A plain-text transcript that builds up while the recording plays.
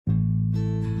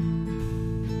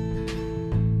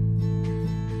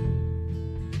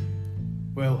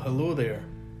Well, hello there.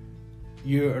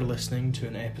 You are listening to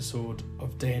an episode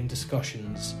of Den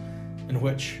Discussions, in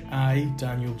which I,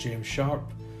 Daniel James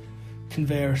Sharp,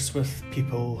 converse with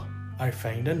people I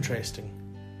find interesting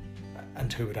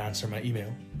and who would answer my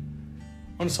email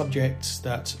on subjects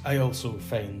that I also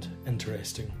find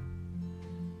interesting.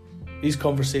 These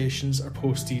conversations are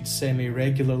posted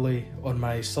semi-regularly on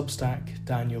my Substack,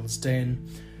 Daniel's Den,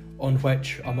 on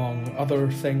which, among other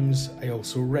things, I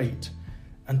also write,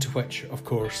 and to which, of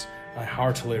course, I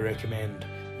heartily recommend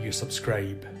you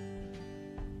subscribe.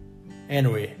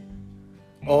 Anyway,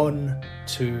 on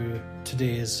to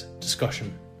today's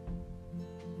discussion.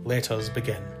 Let us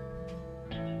begin.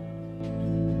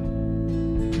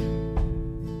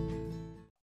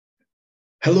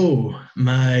 Hello,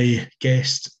 my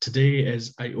guest today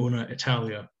is Iona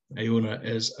Italia. Iona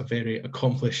is a very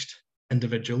accomplished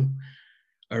individual,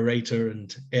 a writer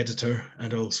and editor,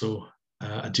 and also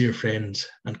a dear friend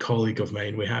and colleague of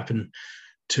mine. We happen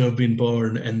to have been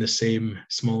born in the same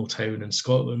small town in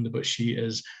Scotland, but she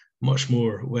is much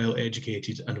more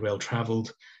well-educated and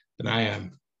well-travelled than I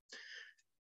am.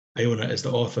 Iona is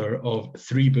the author of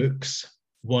 3 books,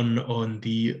 one on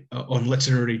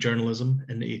literary journalism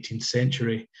in the 18th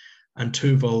century, and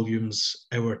 2 volumes,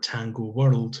 Our Tango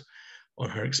World,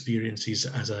 on her experiences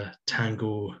as a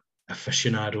tango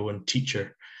aficionado and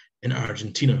teacher in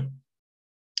Argentina.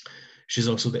 She's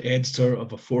also the editor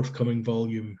of a forthcoming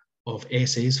volume of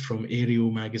essays from Aereo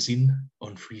magazine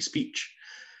on free speech.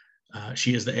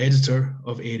 She is the editor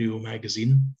of Aereo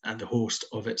magazine and the host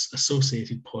of its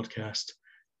associated podcast,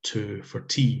 2 for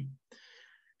Tea.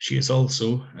 She is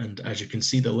also, and as you can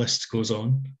see, the list goes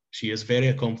on, she is very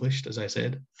accomplished, as I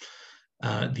said,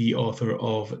 the author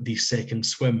of The Second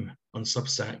Swim on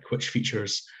Substack, which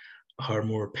features her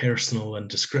more personal and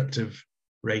descriptive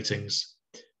writings.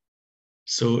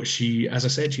 So she, as I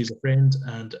said, she's a friend,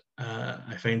 and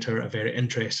I find her a very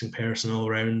interesting person all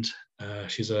around.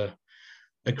 She's a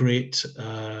great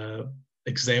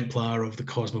exemplar of the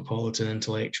cosmopolitan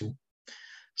intellectual.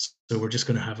 So we're just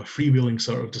going to have a freewheeling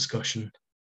sort of discussion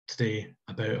today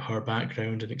about her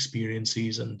background and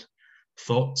experiences and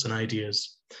thoughts and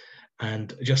ideas.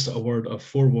 And just a word of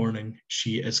forewarning,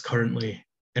 she is currently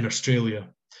in Australia,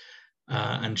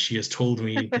 and she has told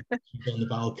me that she's on the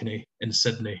balcony in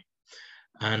Sydney,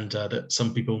 and that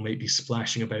some people might be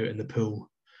splashing about in the pool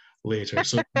later.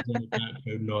 So the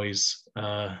background noise,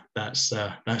 that's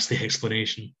the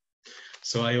explanation.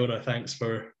 So Iona, thanks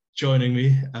for joining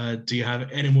me. Do you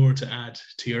have any more to add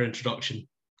to your introduction?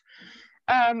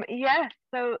 Yes,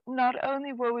 so not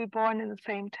only were we born in the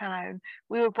same town,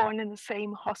 we were born in the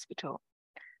same hospital.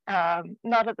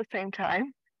 Not at the same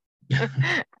time,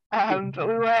 but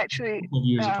we were actually,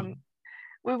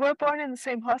 we were born in the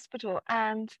same hospital.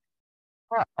 And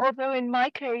although in my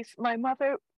case, my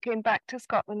mother came back to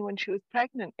Scotland when she was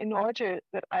pregnant in order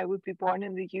that I would be born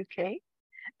in the UK,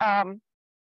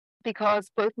 because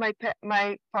both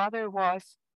my father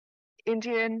was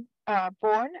Indian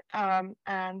born,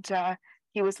 and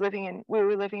we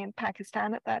were living in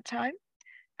Pakistan at that time,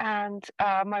 and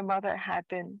my mother had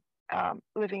been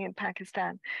living in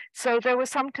Pakistan. So there was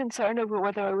some concern over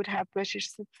whether I would have British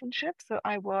citizenship. So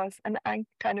I was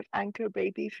kind of anchor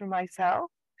baby for myself.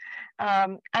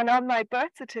 And on my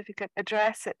birth certificate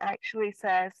address, it actually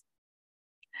says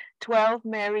 12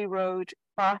 Mary Road,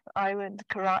 Bath Island,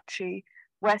 Karachi,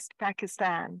 West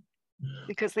Pakistan,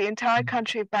 because the entire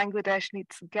country of Bangladesh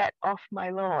needs to get off my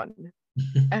lawn.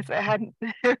 As I hadn't,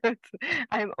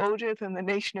 I'm older than the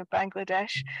nation of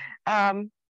Bangladesh.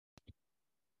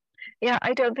 Yeah,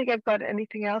 I don't think I've got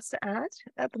anything else to add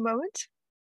at the moment.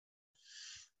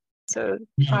 So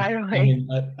fire away.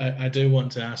 I do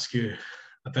want to ask you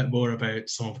a bit more about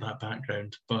some of that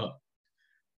background, but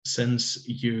since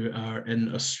you are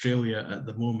in Australia at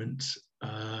the moment,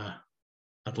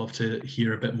 I'd love to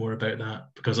hear a bit more about that,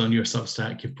 because on your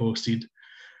Substack you've posted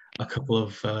a couple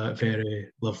of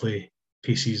very lovely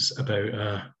pieces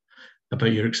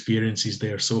about your experiences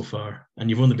there so far, and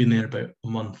you've only been there about a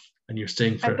month, and you're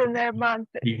staying for. I've been there a month.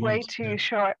 It's way too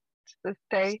short to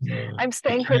stay. So I'm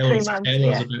staying for 3 months. Tell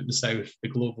us about the South, the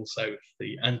global South,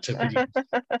 the Antipodes.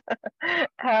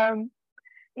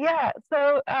 Yeah.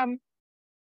 So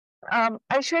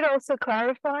I should also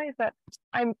clarify that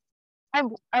I'm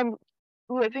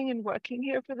living and working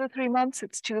here for the 3 months.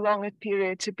 It's too long a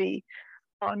period to be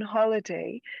on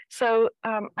holiday. So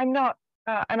I'm not,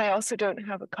 and I also don't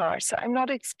have a car, so I'm not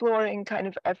exploring kind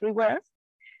of everywhere.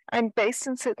 I'm based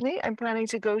in Sydney. I'm planning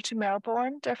to go to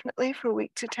Melbourne, definitely, for a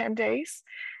week to 10 days.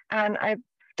 And I've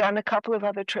done a couple of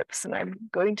other trips, and I'm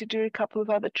going to do a couple of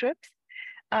other trips.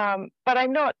 But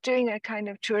I'm not doing a kind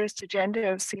of tourist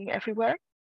agenda of seeing everywhere.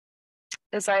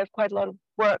 as I have quite a lot of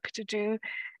work to do,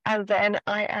 and then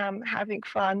I am having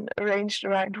fun arranged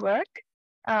around work,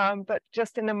 but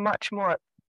just in a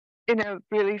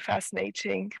really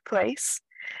fascinating place.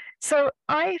 So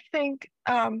I think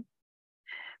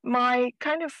my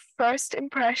kind of first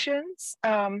impressions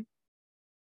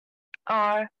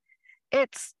are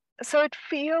it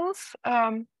feels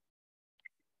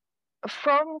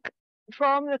from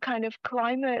the kind of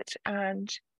climate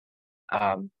and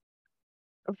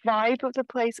vibe of the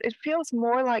place, it feels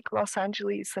more like Los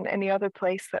Angeles than any other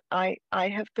place that I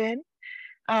have been.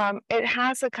 It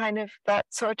has a kind of that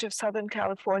sort of Southern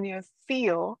California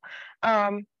feel,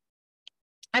 and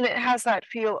it has that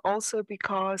feel also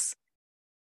because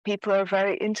people are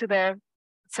very into their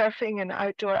surfing and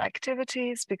outdoor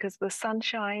activities because of the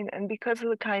sunshine and because of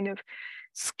the kind of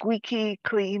squeaky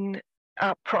clean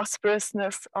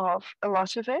prosperousness of a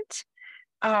lot of it.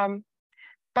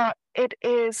 But it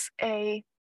is a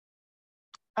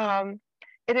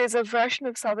version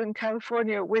of Southern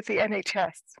California with the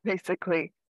NHS,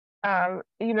 basically.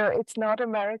 It's not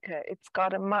America. It's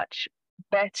got a much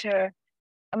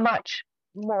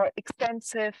more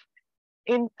extensive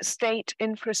state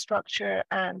infrastructure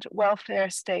and welfare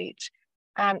state,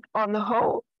 and on the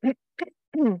whole, a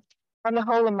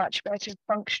much better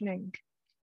functioning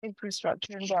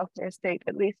infrastructure and welfare state,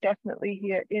 at least definitely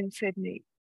here in Sydney.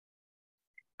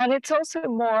 And it's also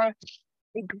more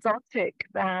exotic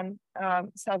than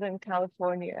Southern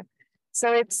California.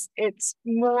 So it's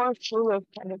more full of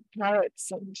kind of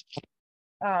parrots and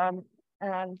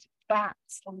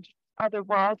bats and other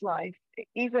wildlife,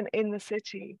 even in the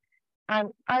city.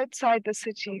 And outside the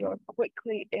city, you're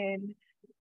quickly in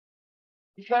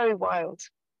very wild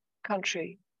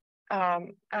country. So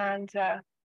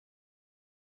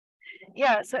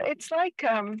it's like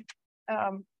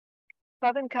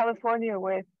Southern California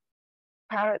with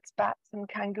parrots, bats, and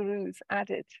kangaroos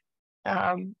added,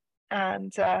 and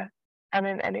an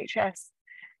NHS.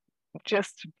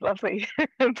 Just lovely,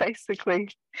 basically.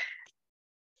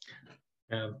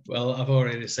 Well, I've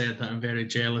already said that I'm very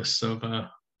jealous of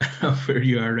where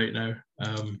you are right now.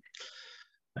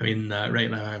 Right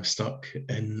now I'm stuck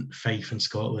in Fife in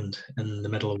Scotland in the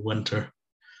middle of winter,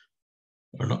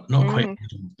 or not quite,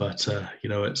 but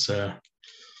it's I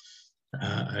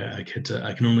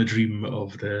can only dream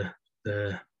of the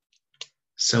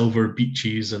silver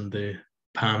beaches and the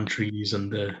palm trees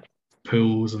and the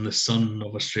pools and the sun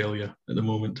of Australia at the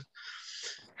moment.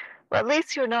 Well, at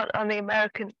least you're not on the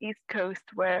American East Coast,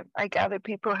 where I gather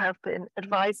people have been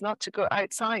advised not to go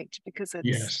outside because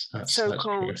it's so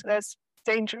cold. True. There's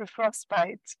danger of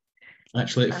frostbite.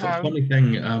 Actually, funny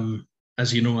thing,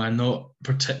 as you know, I'm not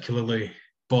particularly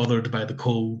bothered by the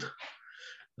cold.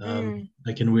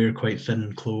 I can wear quite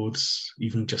thin clothes,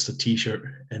 even just a t-shirt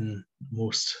in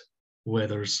most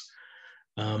weathers.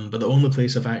 But the only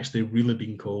place I've actually really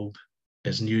been cold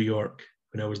is New York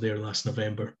when I was there last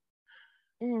November.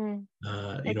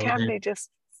 It can be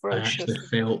just ferocious.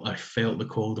 I felt the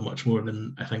cold much more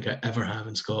than I think I ever have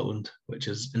in Scotland, which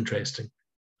is interesting.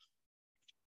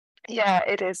 Yeah,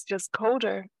 it is just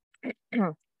colder.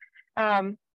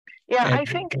 I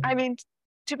think,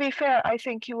 to be fair, I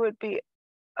think you would be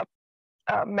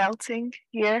melting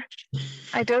here.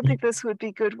 I don't think this would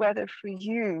be good weather for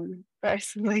you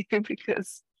personally,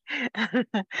 because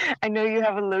I know you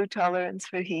have a low tolerance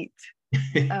for heat.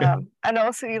 And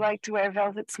also you like to wear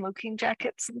velvet smoking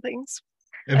jackets and things.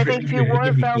 I think if you wore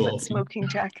a velvet smoking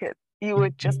jacket, you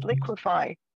would just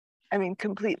liquefy.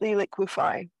 Completely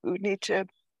liquefy. We would need to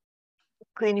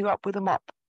clean you up with a mop.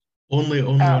 Only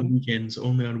on weekends.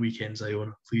 Only on weekends,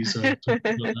 Iona. Please don't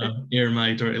air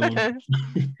my dirty laundry.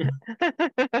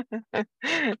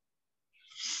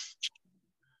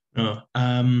 No.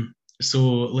 So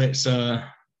let's.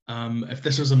 If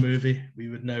this was a movie, we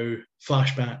would now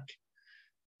flashback.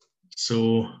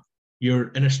 So you're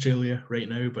in Australia right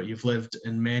now, but you've lived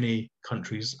in many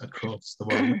countries across the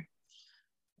world.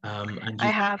 And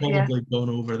you've probably gone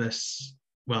over this.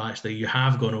 Well, actually, you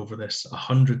have gone over this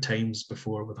 100 times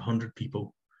before with 100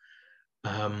 people.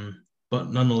 But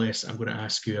nonetheless, I'm going to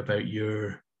ask you about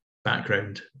your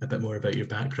background, a bit more about your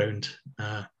background.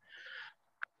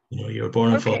 You were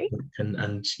born in Falkirk,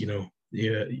 and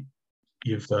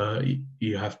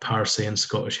you have Parsi and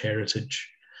Scottish heritage,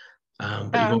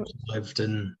 but you've also lived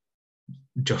in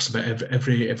just about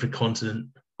every continent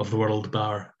of the world,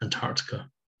 bar Antarctica.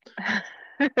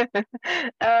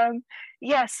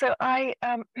 So I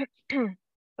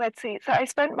let's see. So I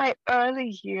spent my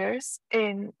early years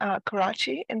in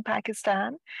Karachi in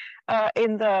Pakistan,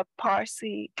 in the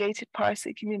gated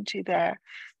Parsi community there,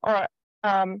 or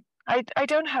I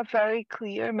don't have very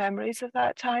clear memories of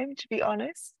that time, to be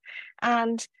honest.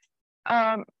 And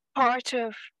part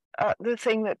of the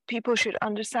thing that people should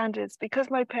understand is because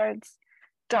my parents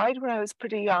died when I was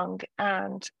pretty young,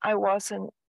 and I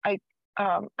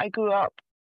grew up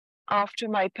after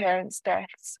my parents'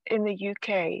 deaths in the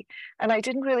UK, and I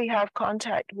didn't really have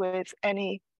contact with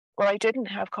any, well, I didn't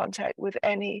have contact with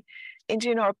any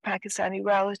Indian or Pakistani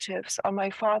relatives on my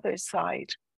father's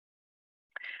side.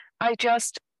 I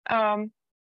just, I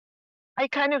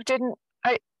kind of didn't,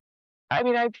 I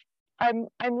mean, I'm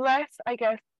less, I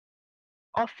guess,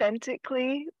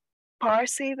 authentically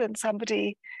Parsi than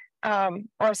somebody,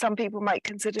 or some people might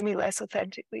consider me less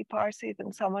authentically Parsi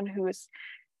than someone who is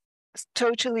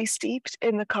totally steeped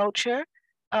in the culture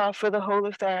for the whole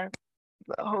of their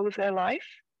life.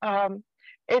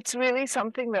 It's really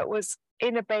something that was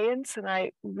in abeyance, and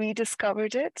I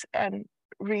rediscovered it and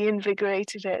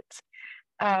reinvigorated it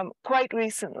quite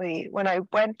recently when I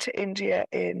went to India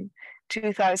in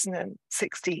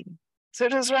 2016. So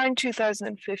it was around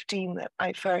 2015 that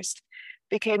I first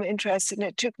became interested, and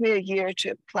it took me a year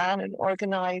to plan and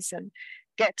organize and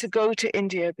get to go to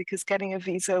India because getting a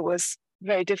visa was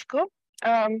very difficult.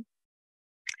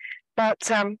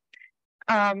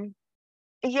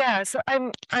 Yeah, so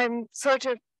I'm sort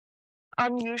of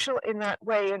unusual in that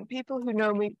way, and people who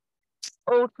know me,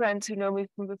 old friends who know me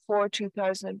from before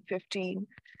 2015,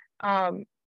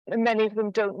 many of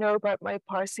them don't know about my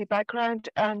Parsi background,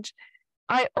 and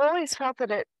I always felt that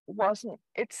it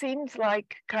seems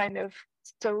like kind of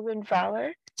stolen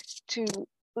valor to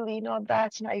lean on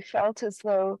that, and I felt as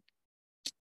though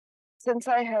since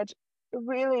I had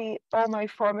really all my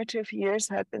formative years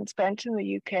had been spent in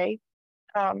the UK,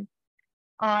 and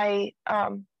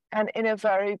in a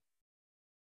very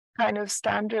kind of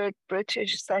standard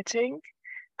British setting,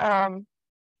 that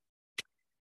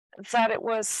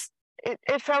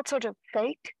it felt sort of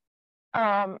fake.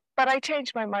 But I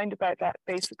changed my mind about that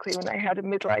basically when I had a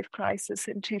midlife crisis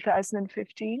in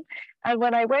 2015. And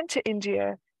when I went to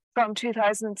India from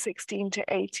 2016 to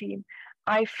 18,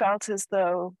 I felt as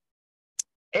though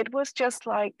it was just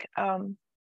like,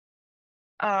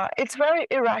 it's very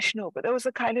irrational, but there was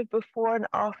a kind of before and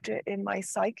after in my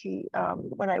psyche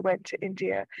when I went to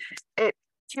India. It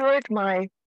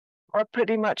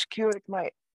pretty much cured my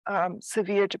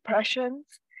severe depressions.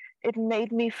 It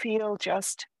made me feel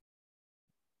just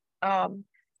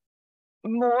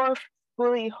more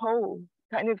fully whole,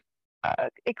 kind of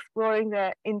exploring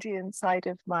the Indian side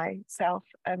of myself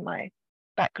and my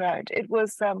background. It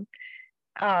was an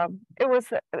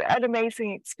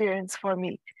amazing experience for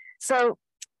me. So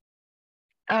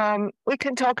we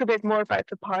can talk a bit more about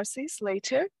the Parsis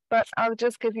later, but I'll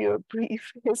just give you a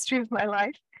brief history of my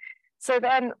life. So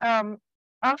then,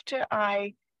 after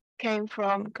I came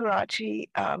from Karachi,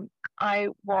 I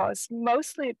was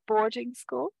mostly at boarding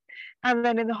school. And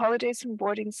then in the holidays from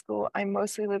boarding school, I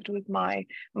mostly lived with my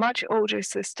much older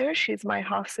sister. She's my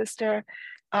half sister,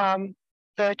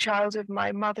 the child of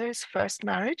my mother's first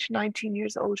marriage, 19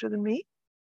 years older than me.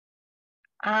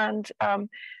 And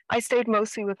I stayed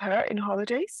mostly with her in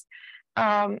holidays.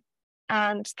 And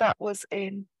that was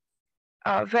in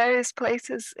various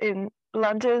places in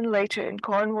London, later in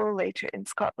Cornwall, later in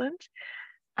Scotland.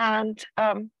 And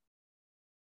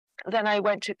then I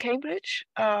went to Cambridge.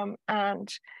 And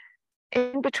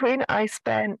in between,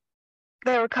 there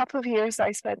were a couple of years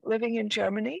I spent living in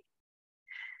Germany.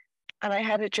 And I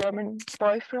had a German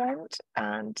boyfriend.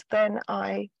 And then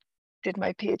I did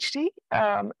my PhD.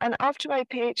 And after my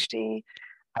PhD,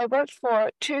 I worked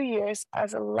for 2 years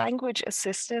as a language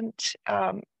assistant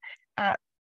at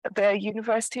the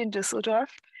university in Düsseldorf.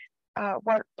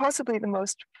 Possibly the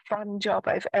most fun job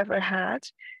I've ever had,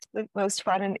 the most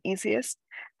fun and easiest.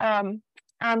 And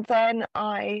then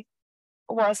I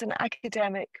was an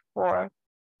academic for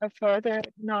a further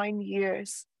 9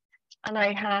 years, and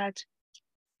I had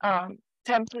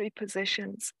temporary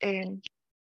positions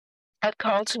at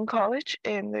Carleton College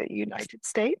in the United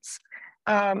States,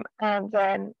 and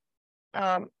then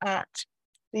at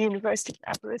the University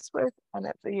of Aberystwyth and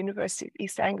at the University of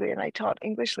East Anglia, and I taught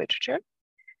English literature.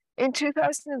 In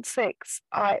 2006,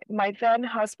 my then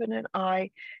husband and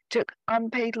I took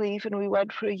unpaid leave, and we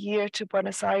went for a year to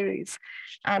Buenos Aires.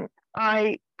 And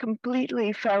I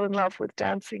completely fell in love with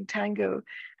dancing tango,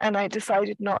 and I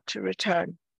decided not to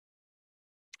return.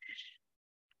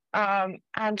 I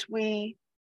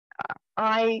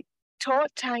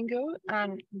taught tango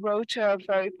and wrote a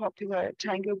very popular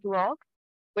tango blog,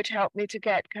 which helped me to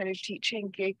get kind of teaching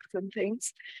gigs and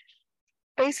things,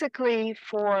 basically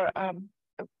for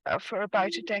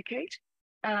about a decade.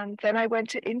 And then I went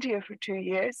to India for 2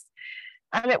 years.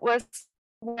 And it was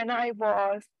when I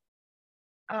was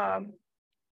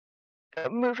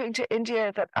moving to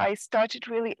India that I started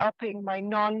really upping my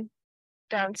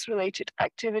non-dance related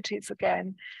activities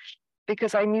again,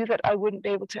 because I knew that I wouldn't be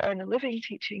able to earn a living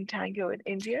teaching tango in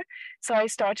India. So I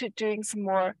started doing some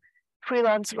more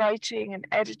freelance writing and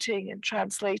editing and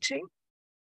translating.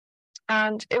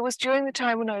 And it was during the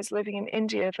time when I was living in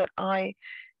India that I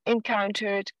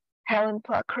encountered Helen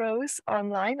Pluckrose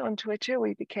online on Twitter.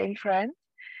 We became friends,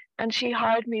 and she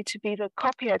hired me to be the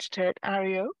copy editor at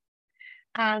Ario.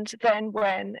 And then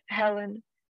when Helen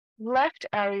left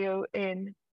Ario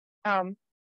in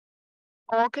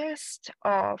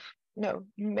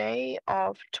May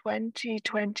of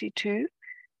 2022,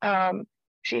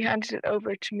 she handed it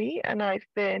over to me, and I've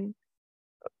been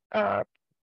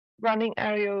running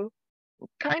Ario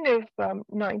kind of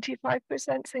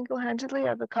 95% single-handedly. I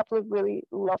have a couple of really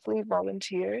lovely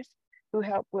volunteers who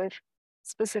help with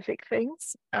specific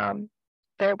things.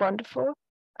 They're wonderful.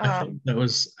 I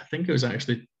think it was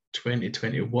actually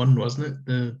 2021, wasn't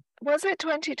it? Was it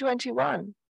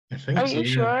 2021? I think Are so, you yeah.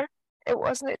 sure? It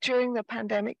wasn't it during the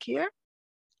pandemic year?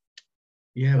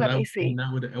 Yeah, let me see.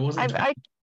 It wasn't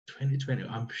 2020.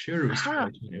 I'm sure it was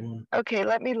 2021. Okay,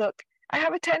 let me look. I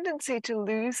have a tendency to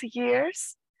lose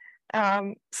years.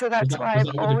 So that's why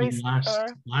I've always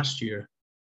last year.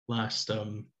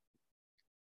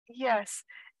 Yes.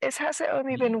 Has it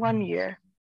only been 1 year?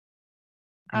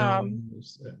 No,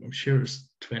 I'm sure it was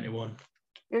 21.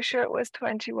 You're sure it was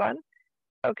 21?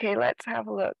 Okay, let's have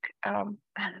a look.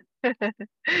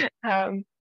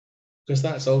 Because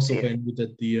that's also when we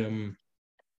did the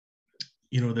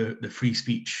the free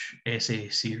speech essay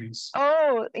series.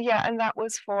 Oh yeah, and that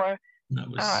was for that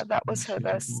was for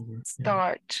the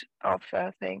start of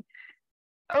the thing.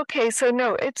 Okay, so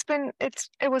no, it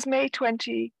was May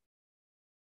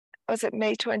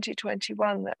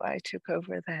 2021 that I took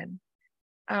over then?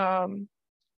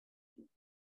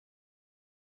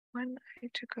 When I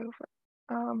took over.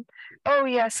 Oh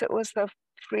yes, it was the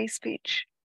free speech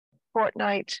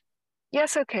fortnight.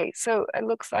 Yes, okay, so it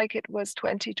looks like it was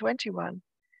 2021.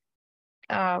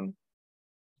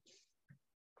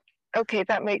 Okay,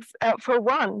 that makes for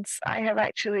once I have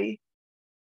actually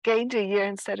gained a year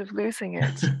instead of losing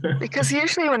it. Because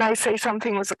usually when I say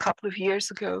something was a couple of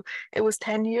years ago, it was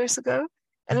 10 years ago.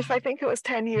 And if I think it was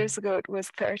 10 years ago, it was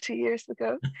 30 years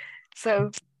ago.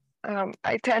 So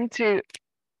I tend to,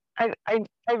 I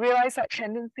realize that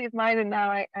tendency of mine, and now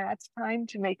I add time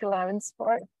to make allowance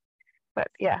for it. But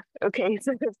yeah, okay,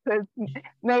 so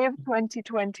May of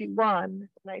 2021,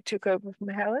 when I took over from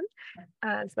Helen,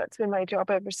 and so that's been my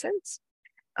job ever since.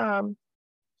 Hello,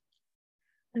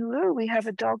 we have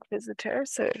a dog visitor,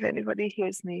 so if anybody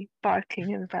hears me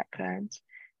barking in the background,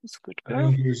 it's good girl.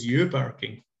 I hears you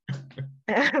barking.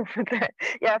 Yeah,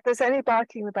 if there's any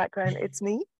barking in the background, it's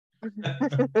me.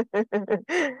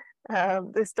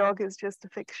 This dog is just a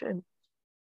fiction,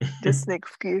 just an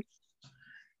excuse.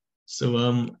 So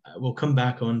we'll come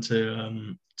back on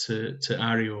to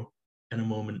Ario in a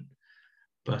moment,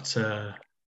 but I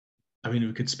mean,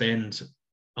 we could spend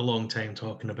a long time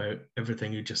talking about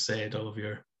everything you just said, all of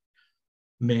your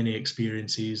many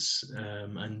experiences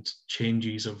and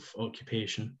changes of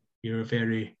occupation. You're a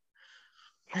very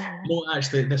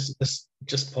actually, this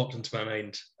just popped into my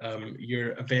mind.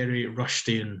 You're a very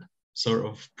Rushdian sort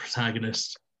of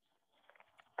protagonist.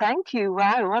 Thank you.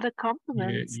 Wow, what a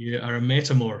compliment. You are a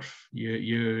metamorph.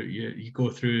 You go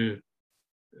through.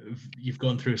 You've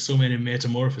gone through so many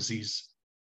metamorphoses,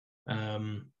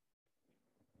 in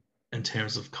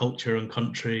terms of culture and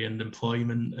country and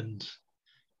employment, and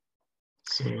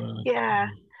so. Yeah,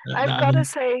 I've got to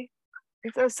say.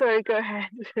 So sorry, go ahead.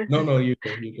 No, you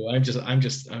go.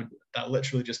 That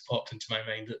literally just popped into my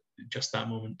mind at just that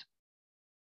moment.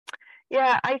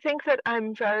 Yeah, I think that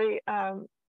I'm very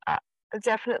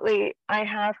definitely. I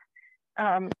have.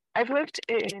 I've lived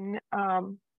in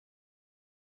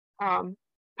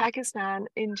Pakistan,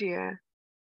 India,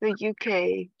 the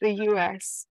UK, the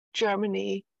US,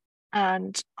 Germany,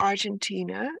 and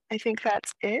Argentina. I think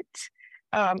that's it.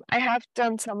 I have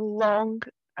done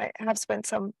I have spent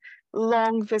some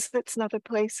long visits in other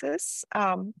places.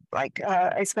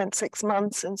 I spent 6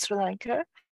 months in Sri Lanka.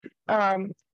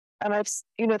 And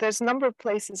there's a number of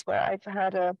places where I've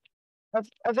had a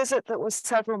visit that was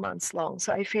several months long.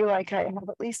 So I feel like I have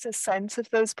at least a sense of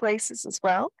those places as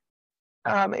well,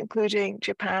 including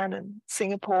Japan and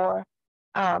Singapore.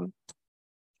 And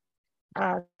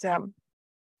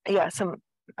some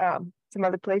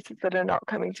other places that are not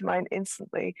coming to mind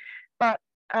instantly. But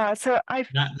so I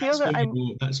feel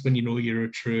that that's when you know you're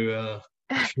a true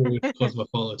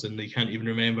cosmopolitan. You can't even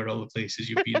remember all the places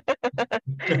you've been.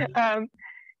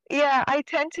 Yeah, I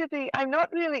tend to be. I'm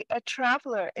not really a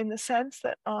traveler in the sense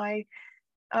that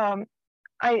um,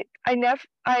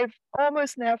 I've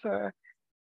almost never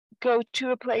go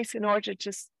to a place in order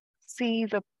to see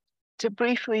to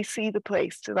briefly see the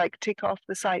place, to like tick off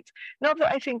the sites. Not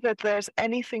that I think that there's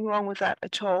anything wrong with that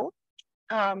at all.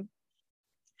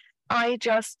 I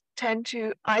just tend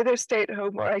to either stay at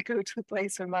home or I go to the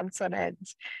place for months on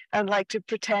end and like to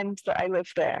pretend that I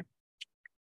live there.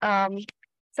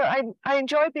 So I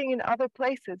enjoy being in other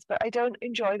places, but I don't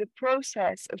enjoy the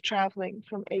process of traveling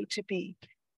from A to B.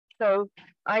 So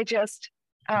I just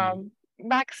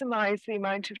maximize the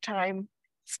amount of time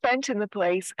spent in the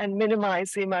place and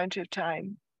minimize the amount of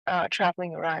time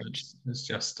traveling around. It's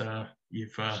just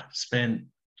you've spent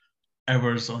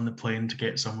hours on the plane to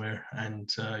get somewhere, and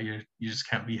you just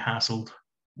can't be hassled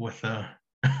with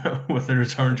with the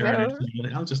return journey. No.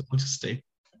 Like, I'll just stay.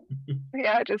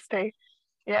 Yeah, just stay.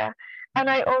 Yeah, and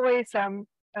I always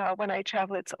when I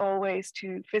travel, it's always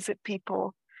to visit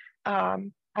people.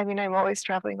 I mean, I'm always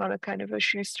traveling on a kind of a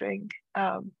shoestring,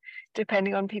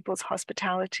 depending on people's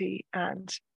hospitality and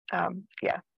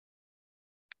yeah.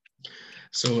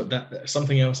 So that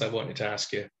something else I wanted to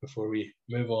ask you before we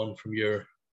move on from your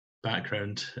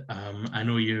background. I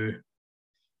know you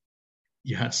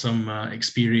had some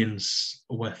experience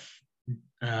with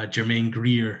Germaine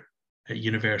Greer at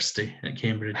university at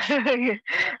Cambridge. A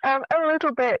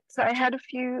little bit. So I had a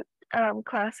few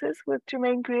classes with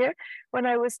Germaine Greer when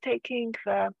I was taking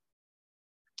the.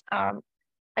 I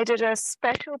did a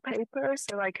special paper,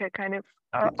 so like a kind of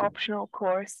optional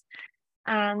course,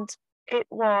 and it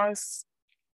was.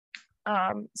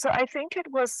 So I think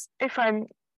it was, if I'm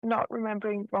not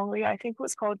remembering wrongly, I think it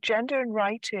was called Gender and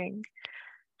Writing,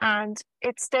 and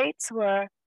its dates were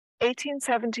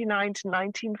 1879 to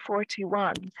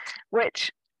 1941,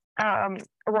 which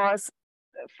was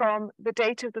from the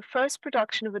date of the first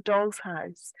production of A Doll's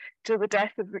House to the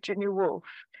death of Virginia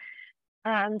Woolf.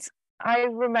 And I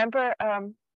remember,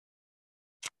 I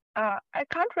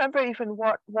can't remember even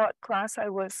what class I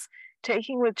was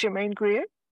taking with Germaine Greer,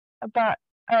 but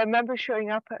I remember showing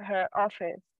up at her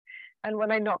office, and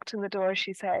when I knocked on the door,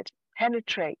 she said,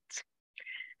 "Penetrate."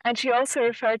 And she also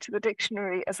referred to the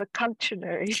dictionary as a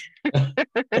cunctionary.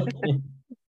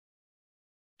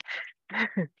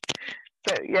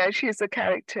 So yeah, she's a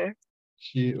character.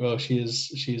 She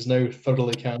is now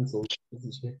thoroughly cancelled,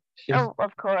 isn't she? Oh,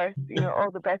 of course. You know,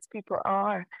 all the best people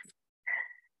are.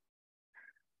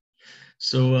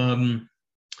 So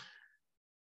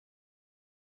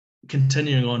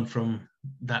continuing on from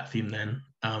that theme, then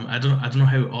I don't know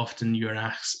how often you're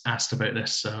asked about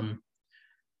this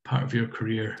part of your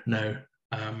career now,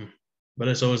 but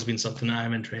it's always been something that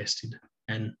I'm interested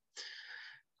in.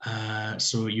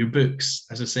 So your books,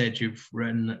 as I said, you've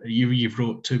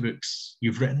wrote 2 books.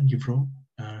 You've wrote. You're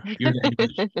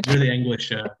the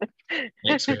English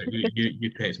expert.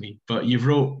 You correct me, but you've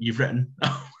written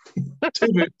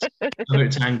 2 books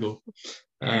about tango.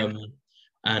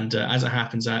 And as it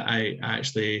happens, I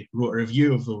actually wrote a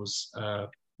review of those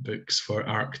books for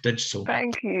Arc Digital.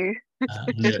 Thank you.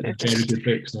 They're very good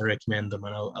books, and I recommend them,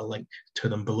 and I'll link to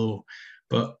them below.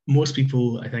 But most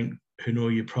people, I think, who know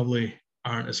you probably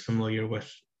aren't as familiar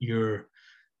with your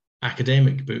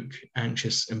academic book,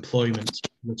 Anxious Employment,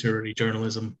 Literary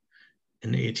Journalism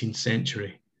in the 18th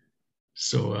Century.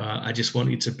 So I just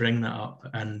wanted to bring that up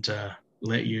and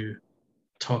let you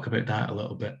talk about that a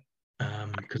little bit.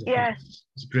 Because yes,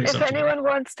 it's a great if subject. anyone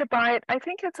wants to buy it, I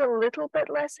think it's a little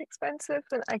bit less expensive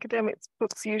than academic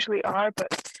books usually are,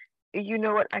 but you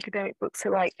know what academic books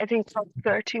are like. I think it's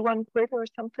 31 quid or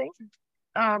something.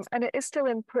 And it is still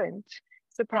in print,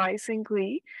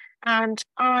 surprisingly. And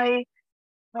I,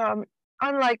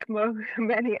 unlike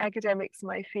many academics in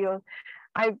my field,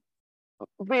 I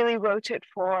really wrote it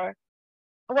for,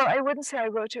 well, I wouldn't say I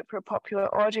wrote it for a popular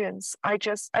audience.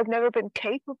 I've never been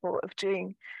capable of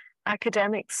doing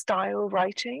academic style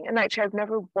writing. And actually, I've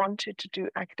never wanted to do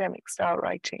academic style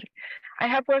writing. I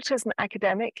have worked as an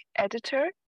academic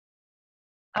editor,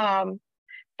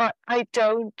 but I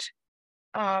don't,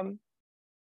 I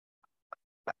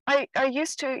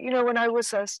used to, you know, when I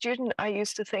was a student, I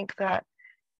used to think that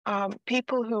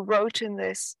people who wrote in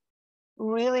this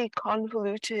really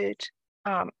convoluted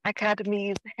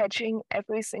academies, hedging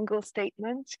every single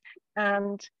statement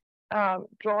and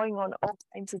drawing on all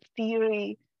kinds of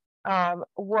theory,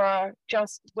 were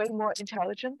just way more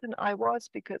intelligent than I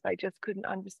was because I just couldn't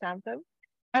understand them.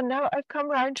 And now I've come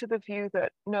around to the view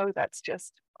that no, that's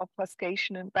just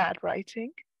obfuscation and bad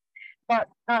writing. But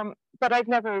I've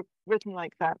never written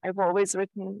like that. I've always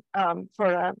written for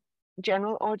a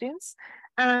general audience,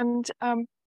 and it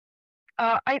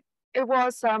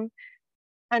was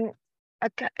an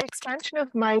expansion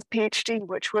of my PhD,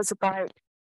 which was about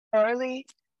early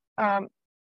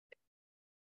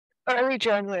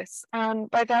journalists.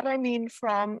 And by that I mean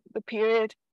from the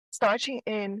period starting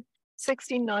in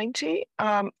 1690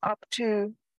 up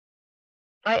to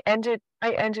I ended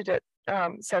at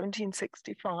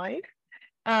 1765,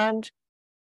 and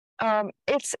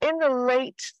it's in the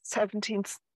late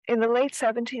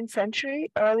 17th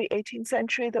century, early 18th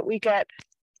century that we get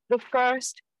the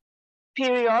first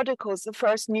periodicals, the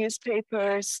first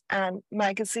newspapers and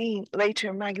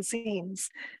later magazines,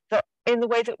 that in the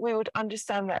way that we would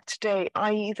understand that today,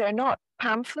 i.e. they're not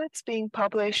pamphlets being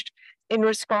published in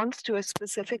response to a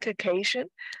specific occasion,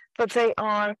 but they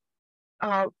are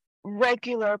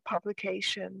regular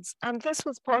publications. And this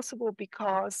was possible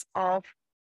because of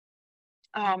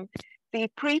the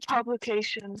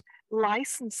Pre-Publication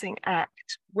Licensing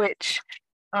Act, which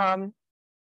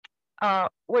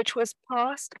was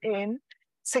passed in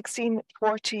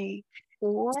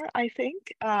 1644, I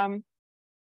think.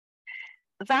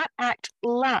 That act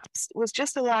lapsed, was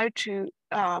just allowed to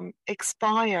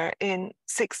expire in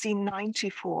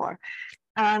 1694.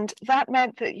 And that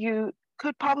meant that you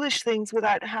could publish things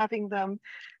without having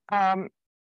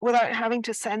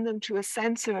to send them to a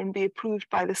censor and be approved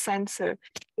by the censor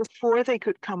before they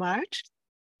could come out.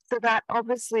 So that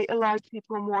obviously allowed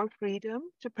people more freedom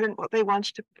to print what they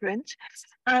wanted to print.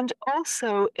 And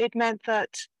also it meant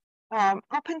that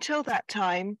up until that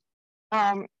time,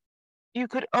 you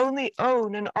could only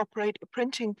own and operate a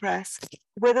printing press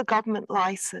with a government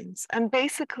license. And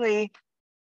basically,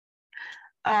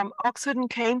 Oxford and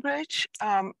Cambridge,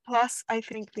 plus I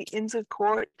think the Inns of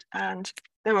Court, and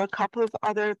there were a couple of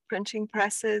other printing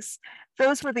presses.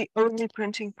 Those were the only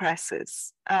printing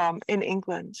presses in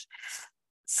England.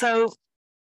 So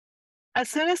as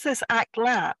soon as this act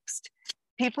lapsed,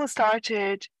 people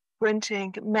started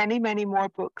printing many, many more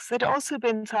books. There'd also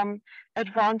been some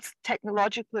advanced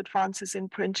technological advances in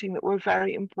printing that were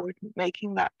very important,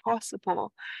 making that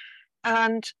possible.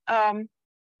 And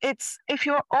if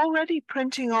you're already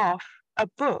printing off a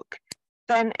book,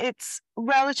 then it's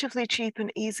relatively cheap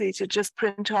and easy to just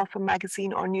print off a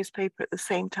magazine or newspaper at the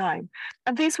same time.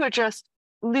 And these were just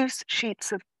loose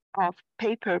sheets of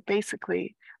paper,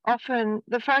 basically. Often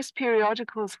the first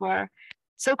periodicals were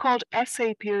so-called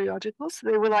essay periodicals. So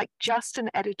they were like just an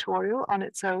editorial on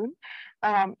its own,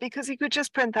 because you could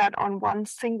just print that on one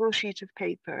single sheet of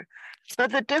paper.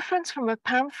 But the difference from a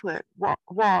pamphlet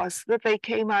was that they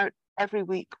came out every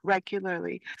week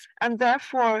regularly. And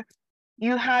therefore,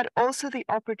 you had also the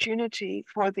opportunity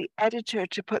for the editor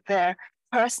to put their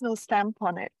personal stamp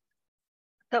on it.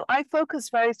 So I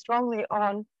focused very strongly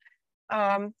on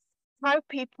how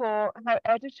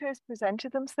editors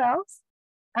presented themselves.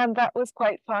 And that was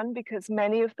quite fun because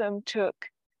many of them took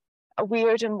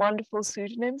weird and wonderful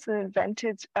pseudonyms and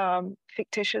invented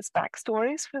fictitious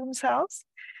backstories for themselves.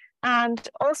 And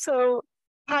also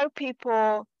how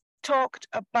people talked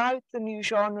about the new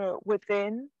genre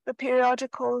within the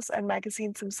periodicals and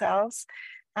magazines themselves,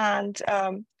 and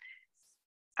the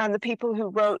people who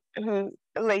wrote, who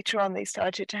later on they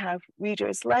started to have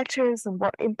readers' letters and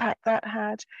what impact that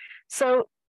had. So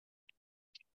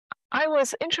I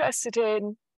was interested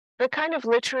in the kind of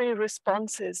literary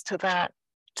responses to that,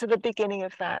 to the beginning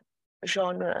of that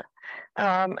genre,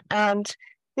 and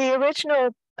the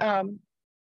original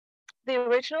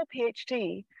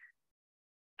PhD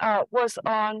was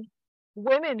on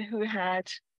women who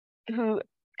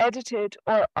edited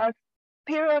or are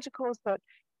periodicals that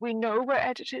we know were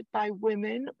edited by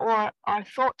women or are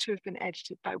thought to have been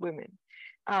edited by women.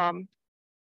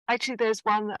 Actually, there's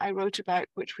one that I wrote about,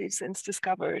 which we've since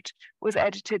discovered was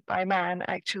edited by a man,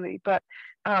 actually, but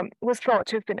was thought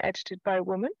to have been edited by a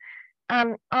woman.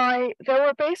 There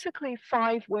were basically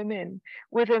 5 women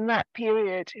within that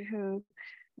period who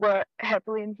were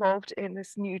heavily involved in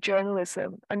this new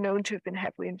journalism, are known to have been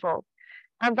heavily involved.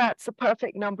 And that's a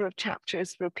perfect number of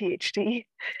chapters for a PhD.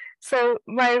 So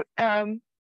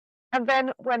and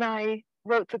then when I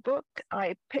wrote the book,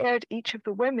 I paired each of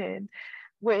the women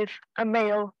with a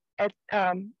male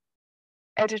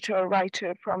editor or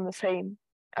writer from the same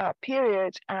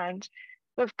period, and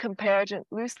we've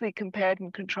loosely compared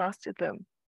and contrasted them.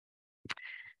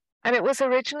 And it was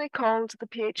originally called, the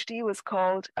PhD was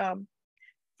called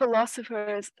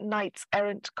Philosophers, Knights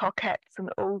Errant, Coquettes,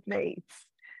 and Old Maids.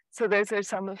 So those are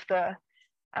some of the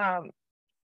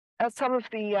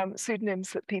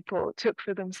pseudonyms that people took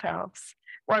for themselves.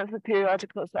 One of the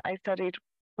periodicals that I studied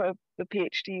for the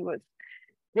PhD was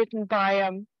written by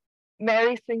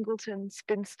Mary Singleton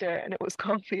Spinster, and it was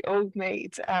called The Old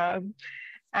Maid.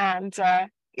 And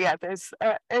yeah, there's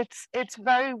it's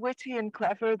very witty and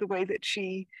clever the way that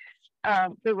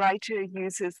the writer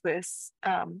uses this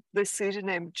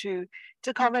pseudonym to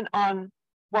comment on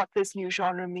what this new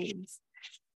genre means.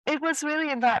 It was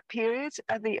really in that period,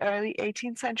 at the early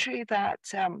 18th century, that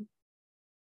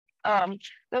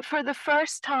for the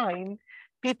first time,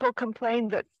 people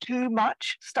complained that too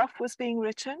much stuff was being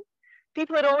written.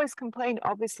 People had always complained,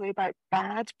 obviously, about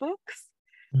bad books,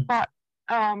 but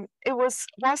it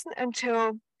wasn't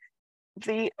until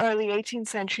the early 18th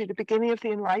century, the beginning of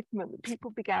the Enlightenment, that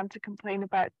people began to complain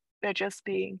about there just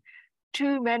being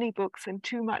too many books and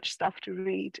too much stuff to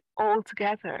read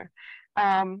altogether.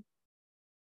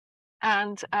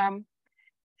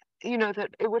 You know,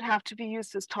 that it would have to be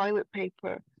used as toilet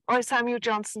paper. Or Samuel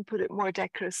Johnson put it more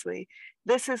decorously,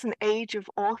 this is an age of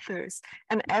authors,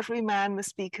 and every man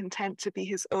must be content to be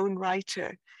his own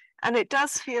writer. And it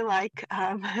does feel like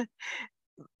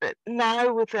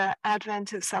now, with the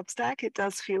advent of Substack, it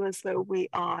does feel as though we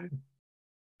are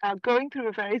going through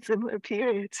a very similar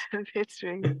period of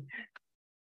history.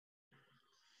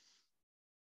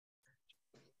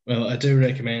 Well, I do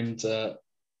recommend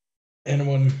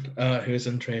anyone who is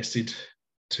interested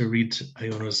to read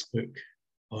Iona's book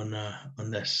on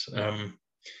this.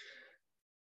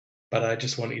 But I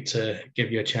just wanted to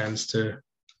give you a chance to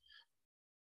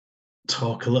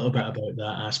talk a little bit about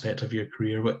that aspect of your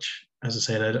career, which, as I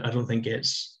said, I don't think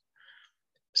gets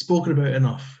spoken about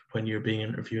enough when you're being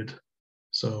interviewed.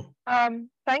 So,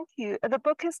 thank you. The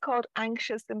book is called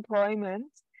Anxious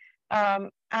Employment,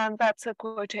 and that's a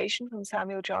quotation from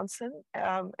Samuel Johnson.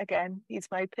 Again, he's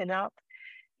my pin-up.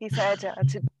 He said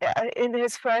in the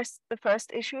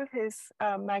first issue of his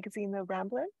magazine, The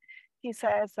Rambler, he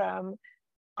says,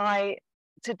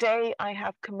 today I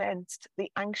have commenced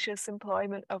the anxious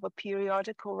employment of a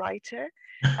periodical writer.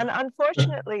 And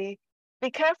unfortunately, be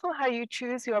careful how you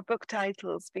choose your book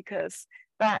titles, because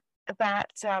that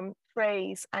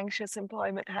phrase, anxious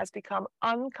employment, has become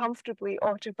uncomfortably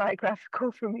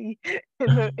autobiographical for me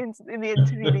in the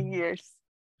intervening years.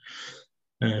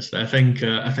 Yes, I think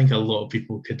a lot of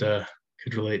people could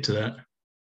relate to that.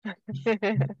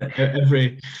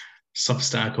 Every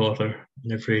Substack author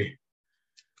and every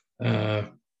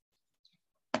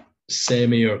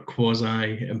semi or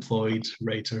quasi-employed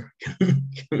writer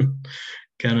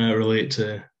can relate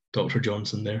to Dr.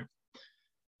 Johnson there.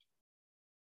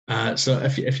 So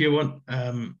if you want,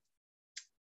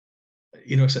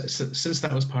 you know, since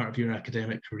that was part of your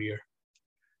academic career,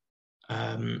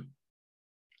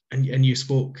 and you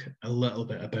spoke a little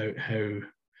bit about how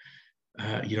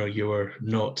you know, you were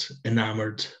not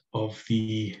enamored of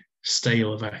the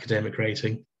style of academic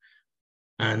writing,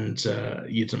 and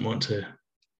you didn't want to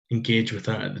engage with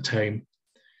that at the time.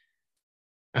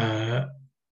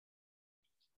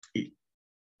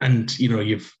 And you know,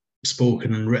 you've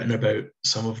spoken and written about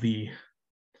some of the,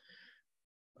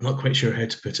 I'm not quite sure how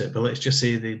to put it, but let's just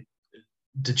say the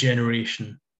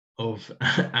degeneration of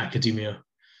academia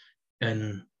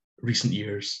in recent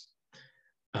years.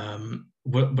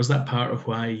 Was that part of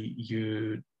why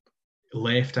you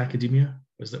left academia?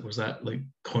 Was that like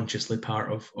consciously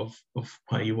part of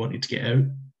why you wanted to get out?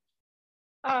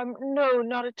 No,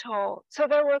 not at all. So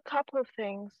there were a couple of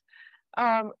things.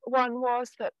 One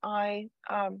was that I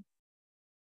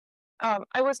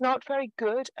was not very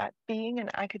good at being an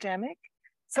academic.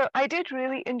 So I did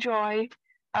really enjoy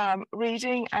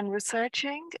reading and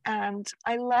researching, and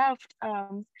I loved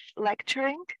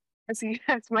lecturing. As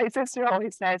my sister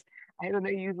always says, I don't know,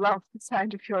 you love the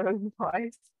sound of your own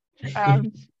voice.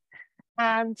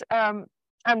 And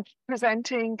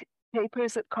presenting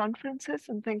papers at conferences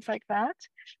and things like that.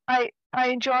 I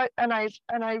enjoyed, and I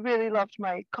really loved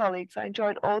my colleagues. I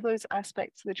enjoyed all those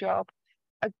aspects of the job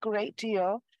a great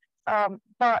deal.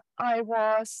 But I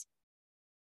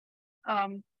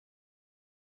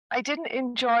didn't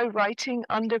enjoy writing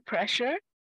under pressure,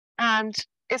 and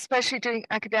especially doing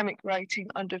academic writing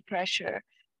under pressure.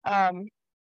 And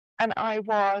I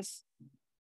was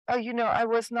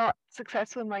not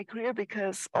successful in my career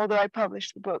because although I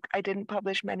published the book, I didn't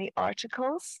publish many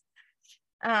articles.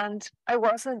 And I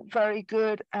wasn't very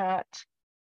good at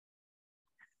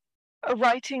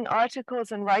writing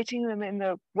articles and writing them in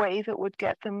the way that would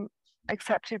get them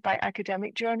accepted by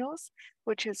academic journals,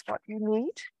 which is what you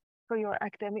need for your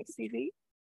academic CV.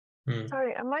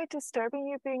 Sorry, am I disturbing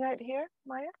you being out here,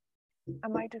 Maya?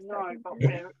 Am I disturbing?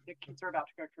 No, the kids are about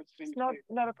to go for a swim. It's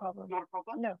not a problem. Not a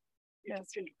problem? No.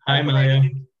 Hi, Maya.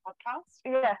 Podcast?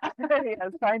 Yeah, yeah,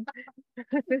 it's fine.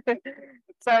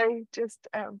 Sorry, just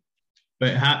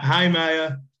But hi,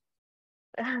 Maya.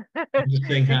 I'm just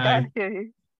saying hi.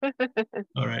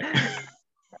 All right.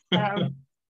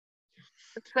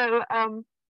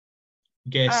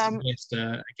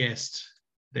 a guest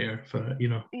there for, you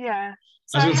know. Yeah.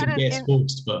 I So was I going to had say guest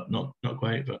host, but not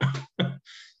quite. But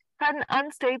had an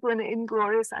unstable and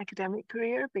inglorious academic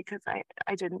career because I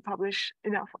didn't publish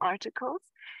enough articles.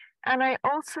 And I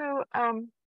also,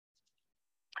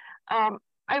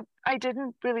 I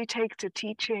didn't really take to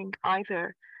teaching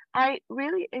either. I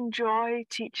really enjoy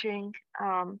teaching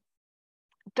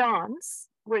dance,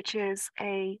 which is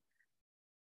a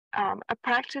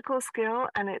practical skill,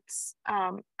 and it's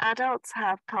adults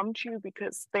have come to you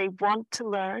because they want to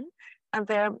learn, and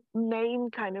their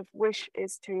main kind of wish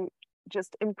is to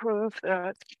just improve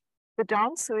the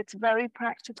dance. So it's very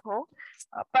practical.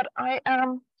 But I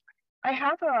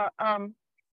have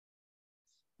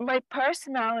my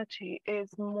personality is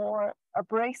more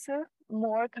abrasive,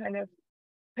 more kind of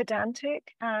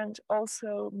pedantic, and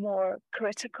also more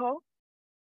critical.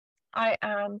 I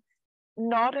am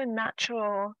not a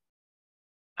natural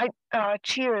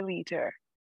cheerleader,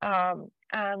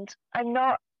 and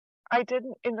I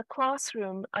didn't in the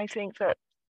classroom. I think that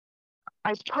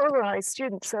I polarized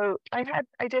students. So I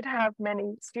did have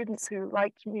many students who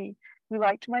liked me, who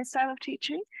liked my style of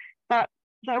teaching, but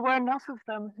there were enough of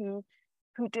them who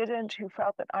didn't, who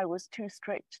felt that I was too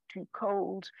strict, too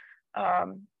cold,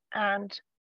 and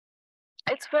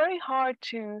it's very hard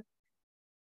to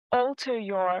alter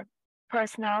your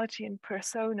personality and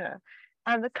persona,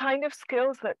 and the kind of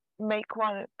skills that make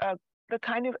one the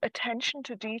kind of attention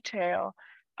to detail,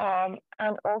 and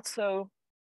also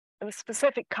a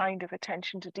specific kind of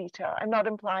attention to detail. I'm not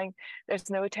implying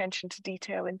there's no attention to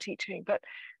detail in teaching, but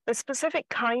the specific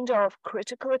kind of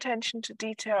critical attention to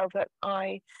detail that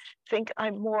I think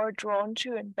I'm more drawn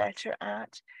to and better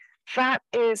at, that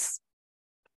is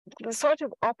the sort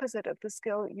of opposite of the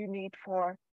skill you need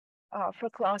for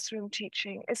classroom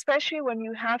teaching, especially when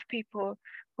you have people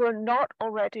who are not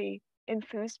already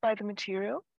enthused by the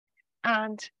material.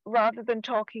 And rather than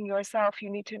talking yourself,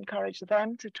 you need to encourage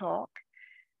them to talk.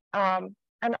 And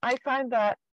I find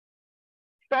that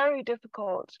very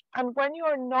difficult. And when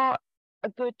you're not a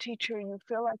good teacher, you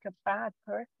feel like a bad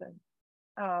person.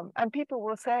 And people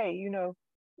will say, you know,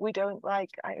 we don't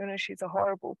like Iona, she's a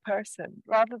horrible person,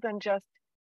 rather than just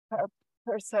her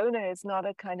persona is not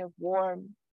a kind of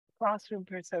warm classroom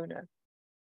persona.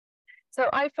 So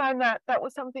I found that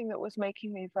was something that was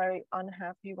making me very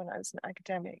unhappy when I was an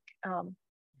academic.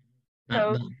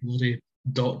 that bloody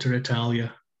Dr.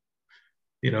 Italia,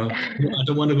 you know, I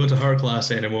don't want to go to her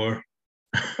class anymore.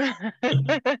 I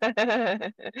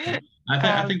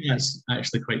think that's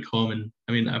actually quite common.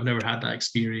 I mean, I've never had that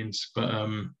experience, but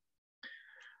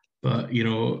you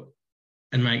know,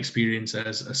 in my experience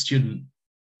as a student,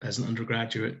 as an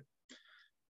undergraduate,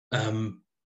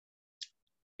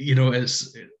 you know,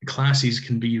 classes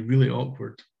can be really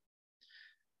awkward.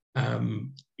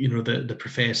 You know, the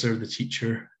professor, the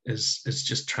teacher is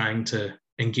just trying to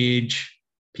engage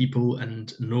people,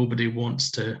 and nobody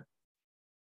wants to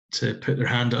put their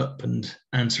hand up and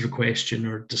answer a question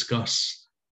or discuss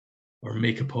or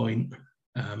make a point.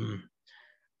 And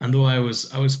though I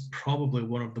was probably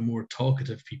one of the more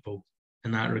talkative people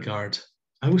in that regard,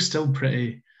 I was still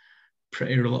pretty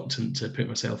reluctant to put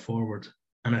myself forward.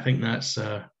 And I think that's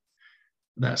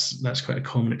quite a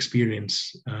common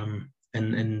experience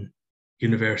in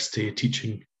university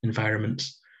teaching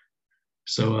environments.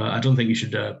 So I don't think you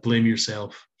should blame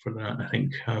yourself for that. I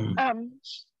think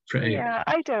pretty. Yeah,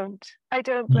 I don't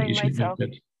blame myself.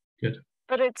 Good.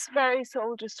 But it's very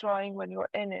soul destroying when you're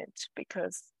in it,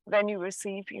 because then you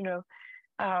receive, you know,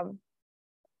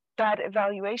 bad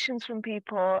evaluations from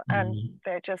people, and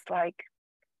they're just like,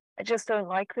 I just don't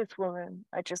like this woman.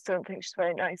 I just don't think she's a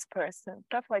very nice person.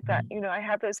 Stuff like that. You know, I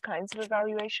had those kinds of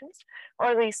evaluations, or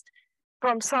at least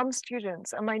from some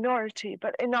students, a minority,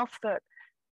 but enough that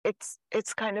it's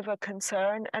kind of a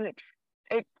concern. And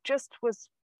it just was,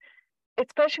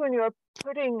 especially when you're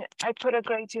I put a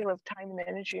great deal of time and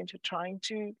energy into trying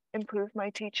to improve my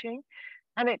teaching,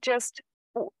 and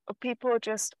people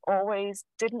just always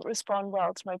didn't respond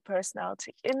well to my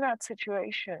personality in that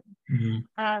situation.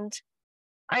 And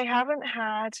I haven't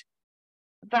had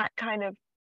that kind of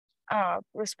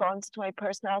response to my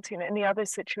personality in any other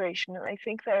situation. And I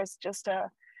think there's just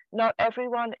not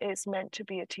everyone is meant to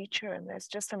be a teacher, and there's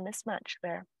just a mismatch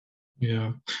there.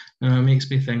 Yeah, it makes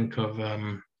me think of,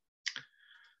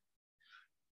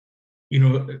 you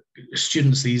know,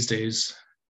 students these days,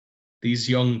 these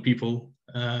young people,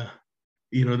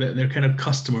 you know, they're kind of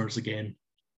customers again.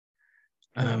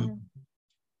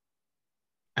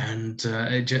 And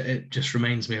it just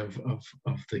reminds me of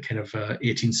the kind of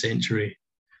 18th century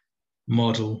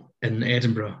model in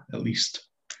Edinburgh, at least,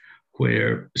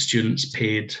 where students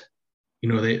paid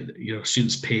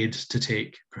students paid to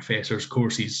take professors'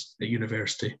 courses at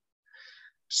university.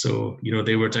 So,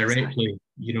 they were directly,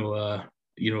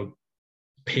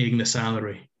 paying the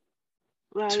salary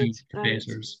to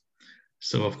professors.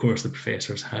 So, of course, the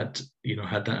professors had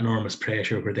that enormous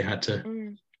pressure where they had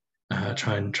to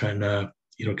try and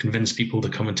convince people to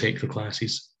come and take the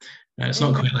classes. It's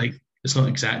not quite like, it's not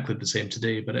exactly the same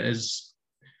today, but it is.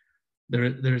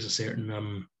 There is a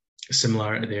certain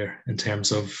similarity there in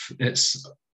terms of it's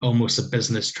almost a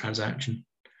business transaction.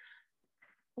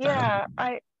 Yeah,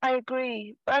 I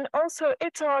agree, and also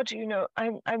it's odd,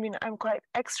 I mean, I'm quite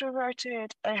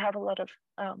extroverted. I have a lot of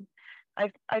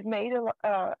I've made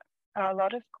a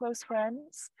lot of close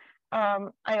friends. I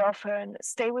often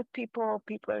stay with people.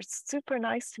 People are super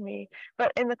nice to me,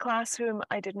 but in the classroom,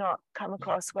 I did not come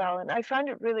across well, and I found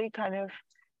it really kind of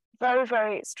very,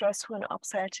 very stressful and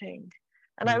upsetting.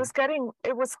 And I was getting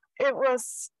it was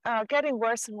getting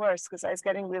worse and worse because I was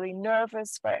getting really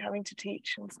nervous about having to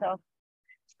teach and stuff.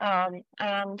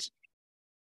 And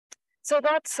so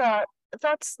that's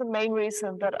the main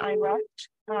reason that I left.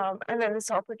 And then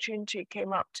this opportunity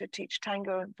came up to teach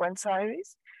tango in Buenos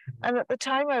Aires. And at the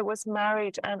time I was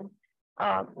married, and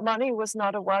money was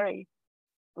not a worry.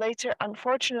 Later,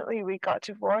 unfortunately, we got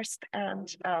divorced,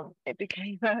 and it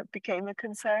became a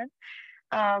concern.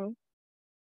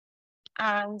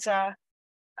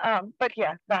 But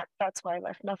yeah, that's why I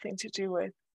left. Nothing to do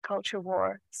with culture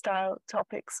war style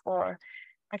topics or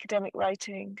academic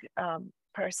writing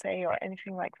per se or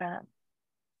anything like that.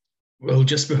 Well,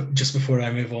 just before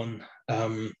I move on,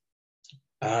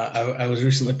 I was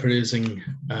recently perusing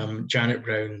Janet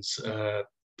Brown's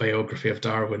biography of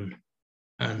Darwin,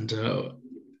 and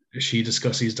she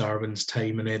discusses Darwin's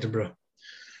time in Edinburgh.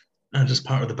 And as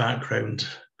part of the background,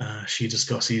 she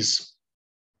discusses,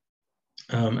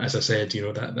 as I said,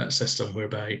 that system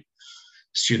whereby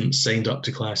students signed up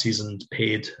to classes and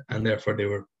paid, and therefore they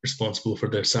were responsible for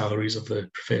the salaries of the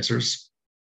professors.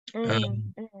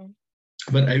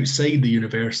 But outside the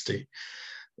university,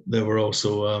 there were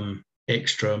also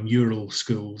extramural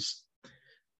schools,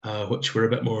 which were a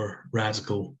bit more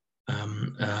radical.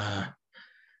 But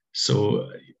still,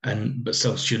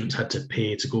 students had to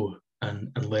pay to go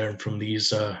and learn from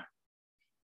these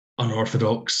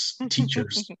unorthodox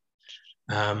teachers.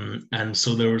 And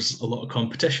so there was a lot of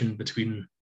competition between,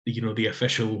 the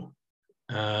official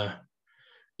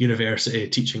university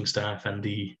teaching staff and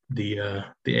the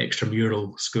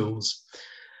extramural schools.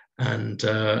 And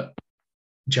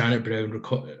Janet Brown,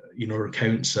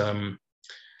 recounts a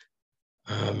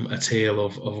tale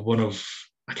of one of,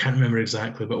 I can't remember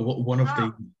exactly, but one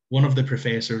of the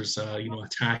professors,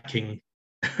 attacking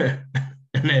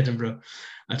in Edinburgh,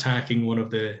 attacking one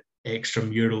of the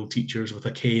extramural teachers with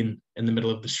a cane in the middle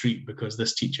of the street because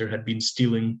this teacher had been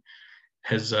stealing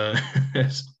his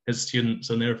his students,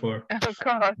 and therefore. Oh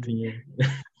God.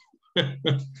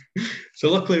 So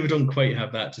luckily we don't quite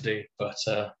have that today, but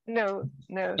no.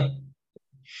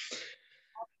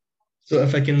 So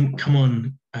if I can come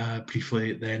on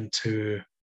briefly then to,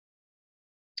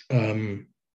 I mean,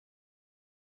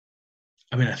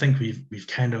 I think we've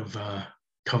kind of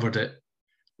covered it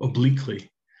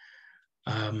obliquely,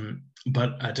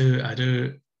 but I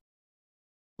do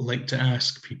like to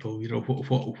ask people,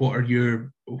 what are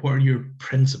your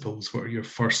principles? What are your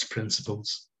first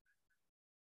principles?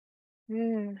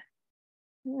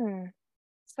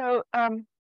 So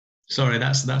sorry,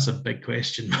 that's a big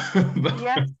question.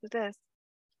 Yes, it is.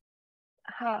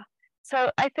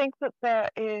 So I think that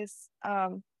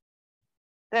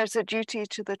there's a duty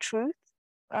to the truth,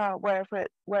 wherever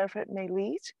it may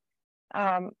lead,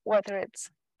 whether it's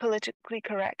politically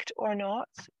correct or not,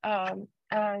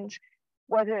 and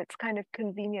whether it's kind of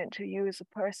convenient to you as a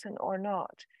person or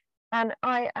not. And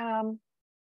I am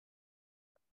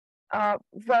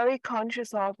very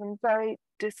conscious of and very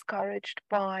discouraged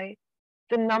by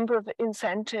the number of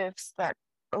incentives that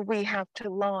we have to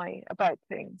lie about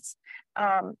things.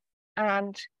 And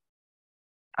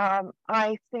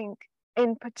I think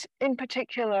in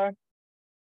particular,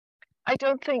 I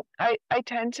don't think I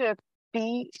tend to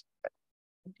be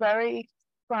very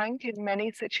frank in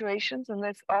many situations, and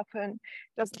this often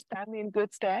doesn't stand me in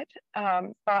good stead.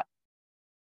 But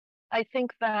I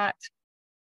think that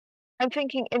I'm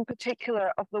thinking in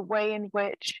particular of the way in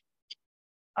which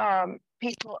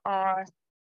people are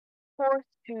forced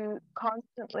to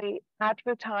constantly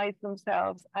advertise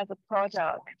themselves as a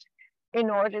product in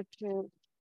order to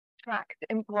attract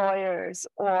employers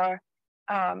or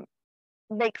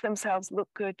make themselves look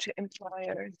good to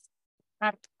employers.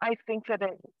 And I think that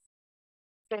it's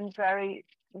been very,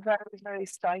 very, very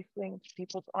stifling to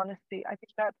people's honesty. I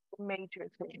think that's the major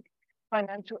thing.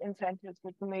 financial incentives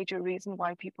is the major reason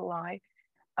why people lie.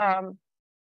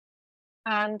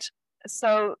 And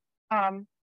so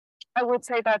I would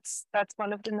say that's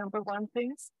one of the number one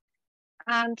things.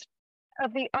 And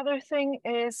the other thing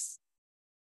is,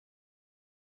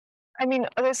 I mean,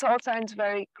 this all sounds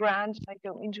very grand. I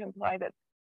don't mean to imply that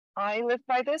I live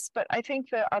by this, but I think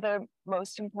the other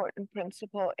most important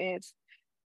principle is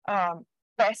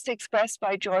best expressed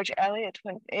by George Eliot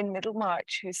in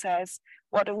Middlemarch, who says,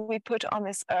 "What are we put on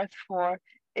this earth for,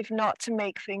 if not to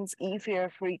make things easier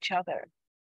for each other?"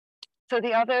 So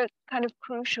the other kind of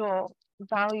crucial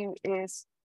value is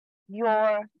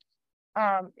your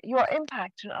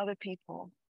impact on other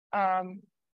people.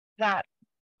 That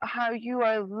how you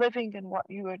are living and what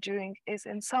you are doing is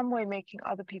in some way making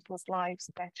other people's lives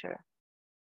better.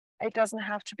 It doesn't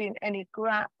have to be in any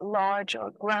large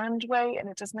or grand way, and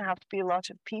it doesn't have to be a lot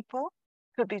of people.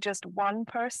 It could be just one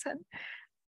person,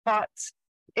 but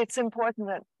it's important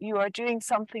that you are doing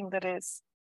something that is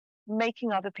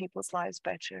making other people's lives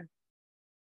better.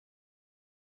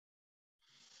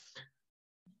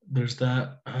 There's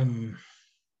that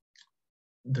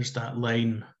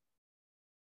line,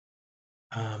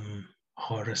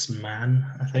 Horace Mann,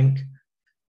 I think,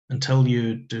 until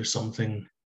you do something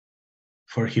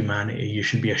for humanity, you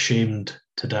should be ashamed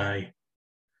to die.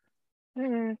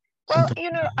 Well, Something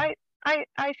you know,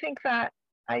 I think that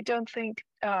I don't think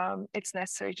it's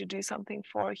necessary to do something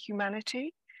for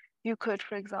humanity. You could,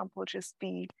 for example, just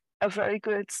be a very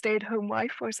good stay-at-home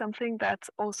wife or something. That's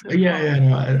also yeah, fine.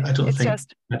 no, I don't It's think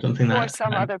just for for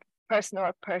some other person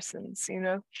or persons, you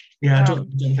know. Yeah, I don't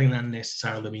think that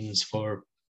necessarily means for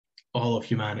all of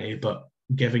humanity, but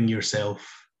giving yourself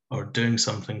or doing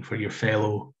something for your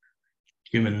fellow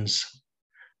humans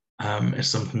is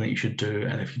something that you should do.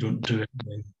 And if you don't do it,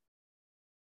 then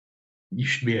you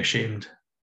should be ashamed.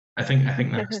 I think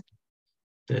that's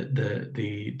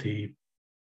the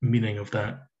meaning of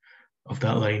that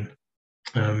line,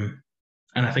 and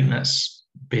I think that's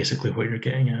basically what you're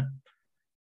getting at.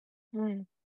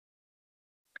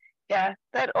 Yeah,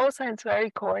 that all sounds very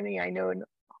corny, I know, and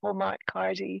Hallmark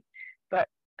cardy, but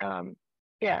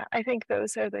yeah, I think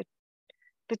those are the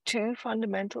two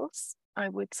fundamentals, I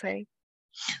would say.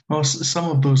 Well, some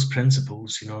of those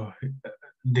principles, you know,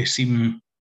 they seem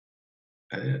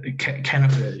kind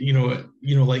of,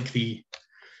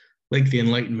 like the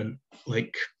Enlightenment,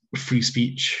 like free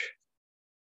speech.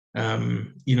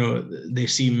 They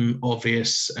seem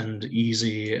obvious and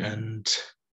easy and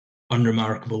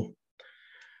unremarkable,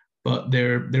 but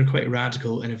they're quite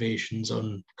radical innovations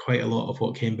on quite a lot of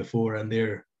what came before, and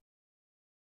they're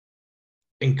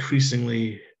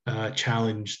increasingly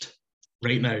challenged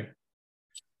right now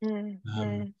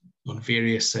on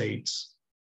various sides.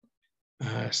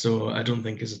 So I don't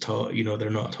think it's at all, they're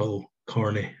not at all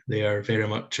corny. They are very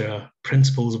much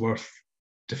principles worth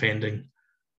defending,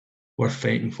 worth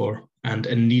fighting for, and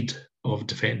in need of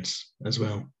defense as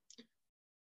well.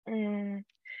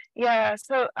 Yeah,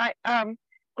 so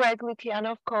Greg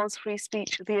Lukianoff calls free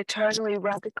speech the eternally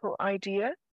radical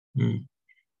idea.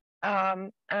 And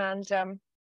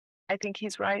I think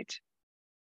he's right.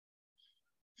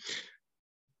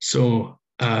 So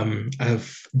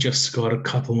I've just got a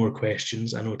couple more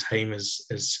questions. I know time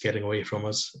is getting away from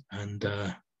us, and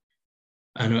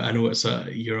I know it's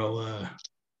you're all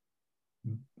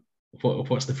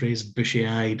what's the phrase,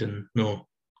 bushy-eyed and no,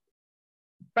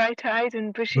 bright-eyed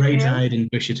and bushy-tailed. Bright-eyed and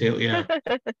bushy-tailed, yeah.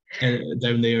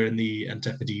 Down there in the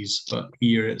Antipodes, but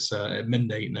here it's at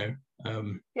midnight now.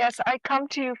 Yes, I come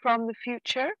to you from the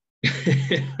future.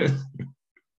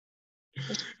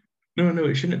 No,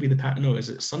 it shouldn't be no, is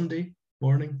it Sunday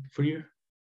morning for you?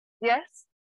 Yes.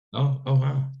 Oh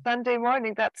wow. Sunday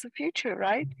morning, that's the future,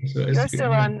 right? So you're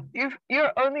still on,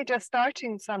 you're only just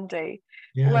starting Sunday,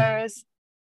 whereas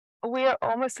we are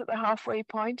almost at the halfway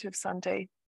point of Sunday.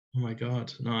 Oh my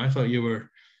God. No, I thought it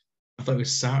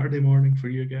was Saturday morning for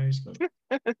you guys, but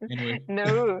anyway.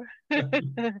 No. We're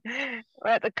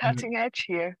at the cutting edge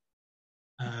here.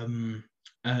 A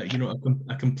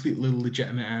completely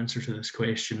legitimate answer to this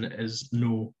question is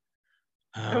no.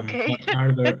 Okay.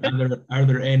 Are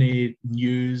there any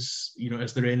news?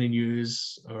 Is there any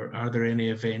news, or are there any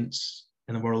events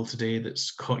in the world today that's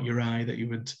caught your eye that you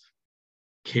would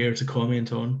care to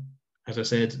comment on? As I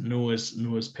said, no is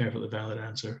perfectly valid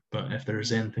answer. But if there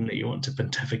is anything that you want to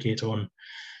pontificate on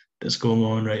that's going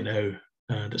on right now,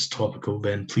 that's topical,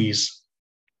 then please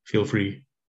feel free.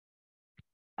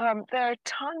 There are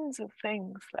tons of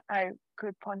things that I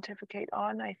could pontificate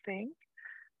on, I think.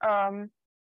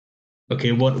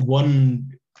 Okay, what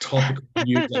one topical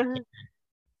news?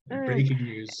 Breaking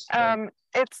news.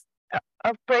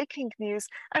 of breaking news.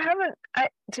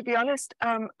 To be honest,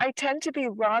 I tend to be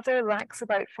rather lax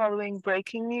about following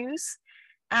breaking news,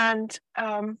 and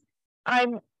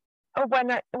I'm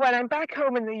when I'm back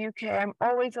home in the UK, I'm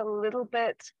always a little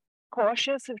bit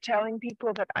cautious of telling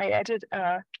people that I edit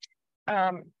a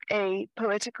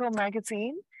political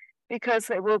magazine, because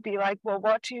they will be like, well,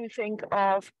 what do you think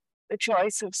of the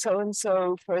choice of so and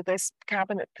so for this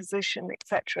cabinet position,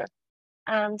 etc.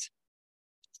 And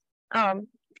I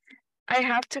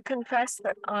have to confess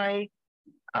that I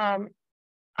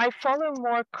follow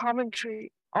more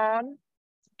commentary on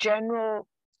general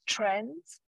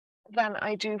trends than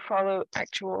I do follow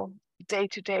actual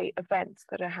day-to-day events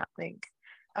that are happening.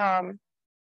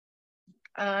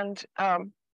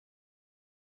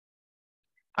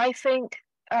 I think,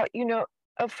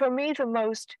 for me,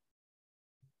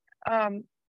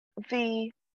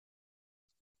 the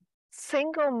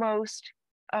single most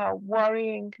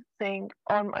worrying thing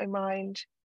on my mind,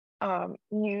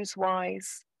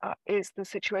 news-wise, is the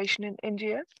situation in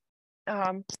India,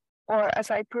 or as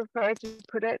I prefer to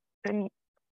put it, in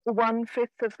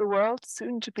 1/5 of the world,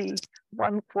 soon to be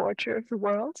 1/4 of the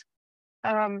world,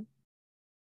 and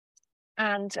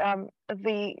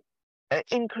the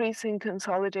increasing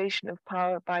consolidation of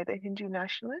power by the Hindu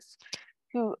nationalists,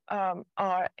 who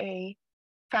are a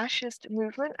fascist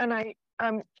movement. And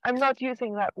I'm not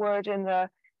using that word in the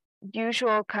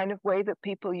usual kind of way that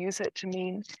people use it to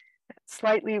mean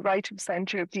slightly right of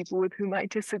center people with whom I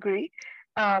disagree.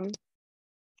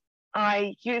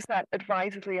 I use that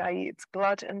advisedly, i.e. it's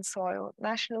blood and soil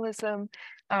nationalism.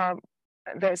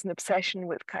 There's an obsession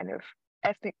with kind of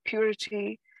ethnic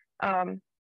purity. Of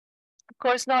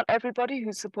course, not everybody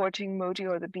who's supporting Modi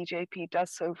or the BJP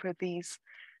does so for these,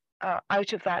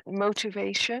 out of that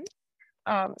motivation.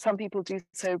 Some people do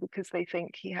so because they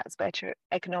think he has better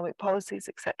economic policies,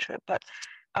 etc. But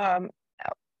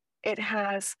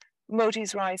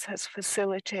Modi's rise has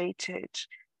facilitated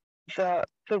the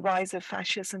rise of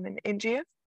fascism in India.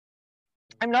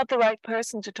 I'm not the right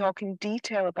person to talk in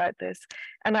detail about this,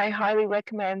 and I highly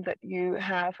recommend that you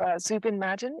have Zubin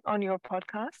Madden on your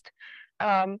podcast.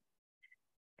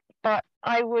 But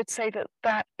I would say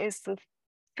that is the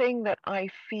thing that I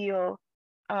feel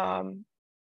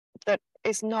that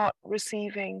is not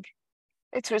receiving.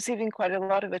 It's receiving quite a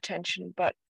lot of attention,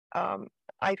 but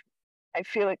I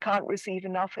feel it can't receive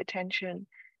enough attention,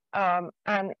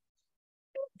 and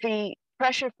the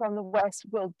pressure from the West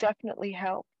will definitely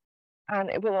help, and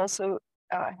it will also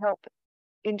help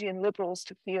Indian liberals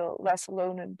to feel less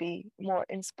alone and be more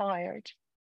inspired.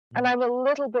 And I'm a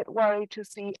little bit worried to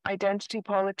see identity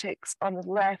politics on the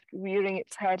left rearing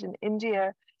its head in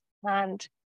India and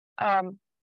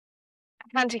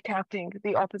handicapping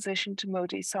the opposition to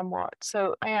Modi somewhat.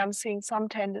 So I am seeing some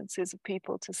tendencies of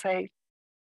people to say,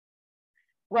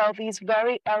 well, these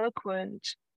very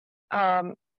eloquent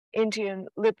Indian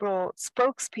liberal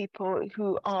spokespeople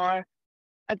who are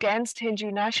against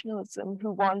Hindu nationalism,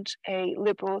 who want a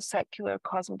liberal, secular,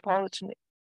 cosmopolitan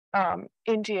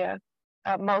India,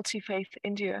 multi-faith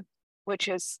India, which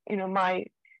is, my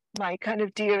kind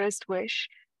of dearest wish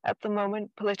at the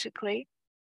moment politically.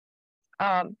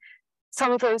 Many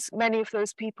of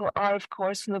those people are, of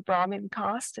course, from the Brahmin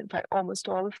caste. In fact, almost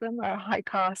all of them are high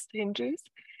caste Hindus,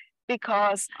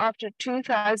 because after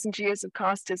 2,000 years of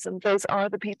casteism, those are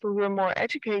the people who are more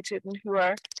educated and who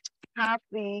have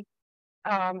the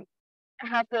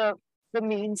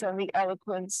means and the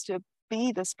eloquence to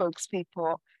be the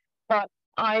spokespeople. But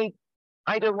I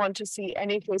don't want to see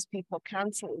any of those people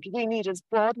cancelled. We need as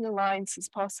broad an alliance as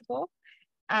possible,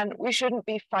 and we shouldn't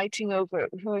be fighting over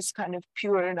who's kind of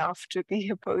pure enough to be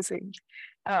opposing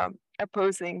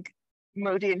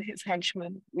Modi and his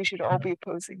henchmen. We should all be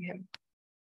opposing him.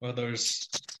 Well,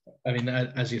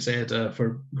 as you said,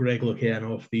 for Greg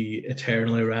Lukianoff, the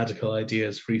eternally radical idea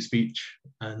is free speech,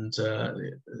 and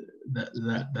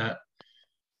that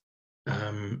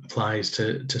applies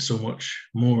to so much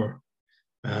more,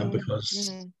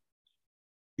 because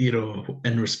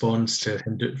in response to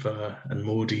Hindutva and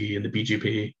Modi and the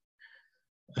BJP,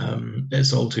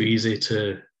 it's all too easy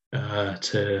to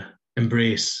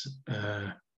embrace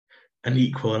an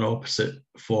equal and opposite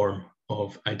form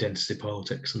of identity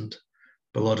politics and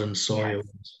blood and soil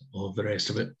and all of the rest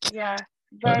of it. Yeah,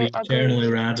 but the eternally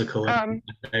radical and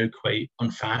now quite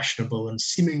unfashionable and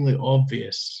seemingly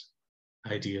obvious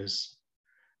ideas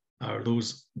are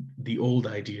the old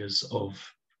ideas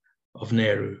of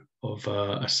Nehru, of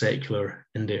a secular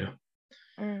India.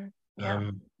 I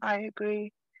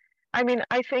agree. I mean,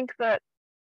 I think that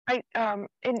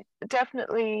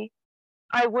definitely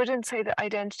I wouldn't say that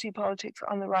identity politics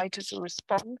on the right is a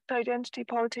response to identity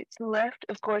politics on the left.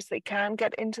 Of course, they can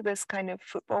get into this kind of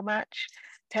football match,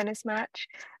 tennis match,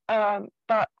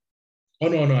 but Oh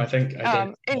no, I think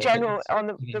in general, on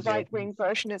the right-wing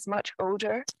version is much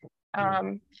older,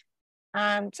 and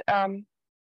I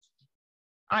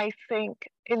think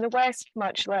in the West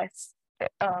much less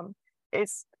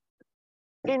is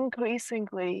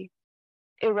increasingly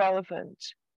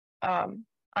irrelevant.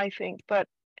 I think, but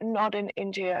not in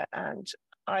India, and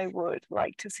I would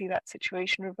like to see that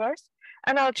situation reversed.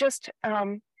 And I'll just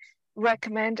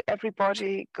recommend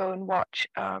everybody go and watch.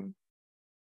 I'm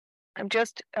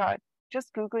just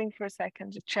Googling for a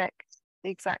second to check the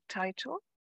exact title.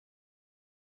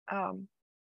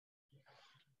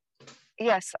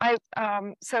 Yes,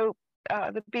 so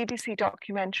the BBC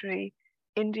documentary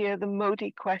India, the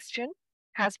Modi Question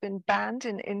has been banned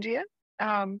in India.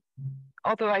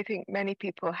 Although I think many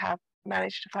people have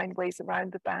managed to find ways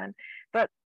around the ban. But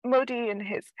Modi and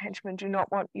his henchmen do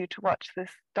not want you to watch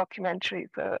this documentary,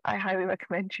 so I highly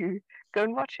recommend you go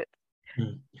and watch it.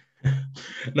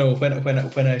 No,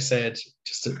 when I said,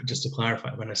 just to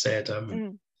clarify, when I said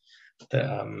that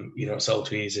it's all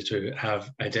too easy to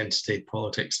have identity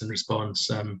politics in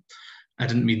response, I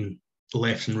didn't mean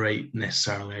left and right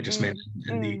necessarily. I just meant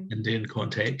in the Indian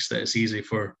context that it's easy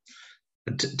for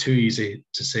too easy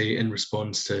to say in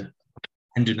response to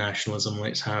Hindu nationalism,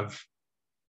 let's have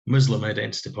Muslim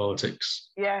identity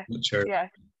politics, which are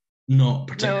not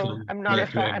particularly. No, I'm not a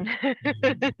fan.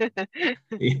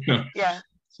 Yeah.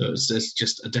 So it's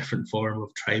just a different form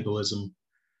of tribalism,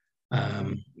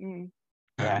 and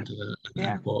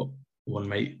what one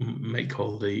might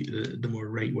call the more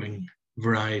right-wing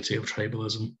variety of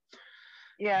tribalism.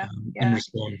 In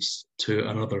response to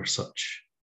another such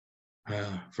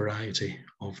variety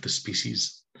of the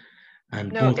species.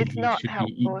 And no, both it's of these not should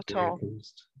helpful be at all.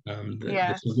 opposed.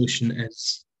 The solution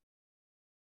is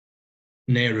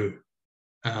Nehru.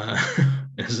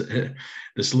 The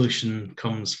solution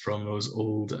comes from those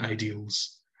old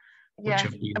ideals. Yeah,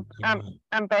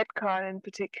 Ambedkar in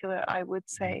particular, I would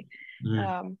say,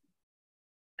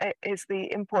 is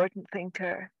the important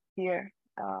thinker here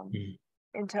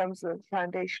in terms of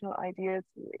foundational ideas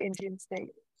of the Indian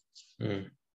state.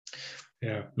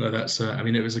 Yeah, no, that's. I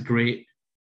mean, it was a great,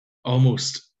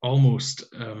 almost,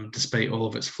 despite all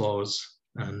of its flaws,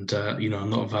 and I'm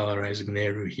not valorizing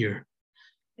Nehru here,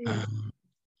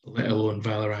 let alone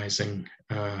valorizing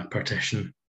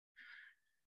partition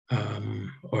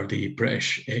or the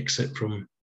British exit from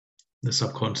the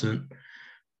subcontinent.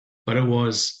 But it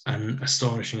was an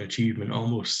astonishing achievement,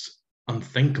 almost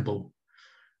unthinkable,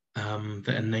 that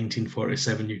in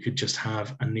 1947 you could just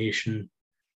have a nation,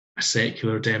 a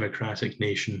secular democratic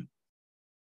nation,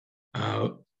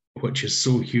 which is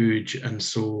so huge and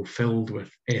so filled with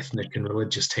ethnic and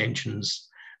religious tensions,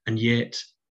 and yet,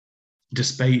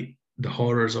 despite the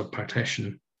horrors of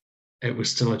partition, it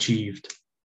was still achieved.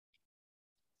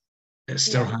 It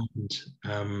still happened,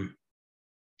 and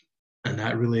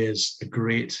that really is a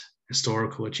great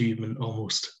historical achievement,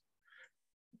 almost.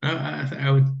 I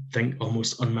would think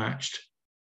almost unmatched.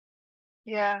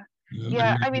 Yeah.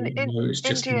 Now, I mean, it's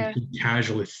just India been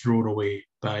casually thrown away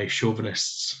by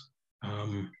chauvinists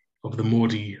of the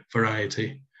Modi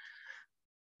variety.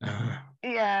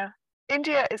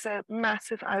 India is a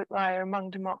massive outlier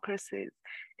among democracies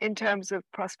in terms of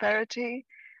prosperity,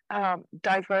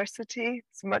 diversity.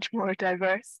 It's much more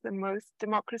diverse than most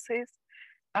democracies.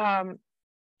 In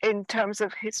terms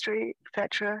of history,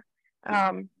 etc.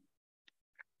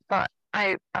 But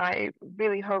I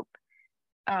really hope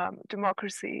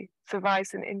democracy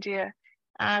survives in India,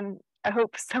 and I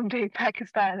hope someday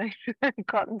Pakistan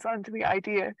cottons onto the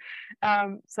idea.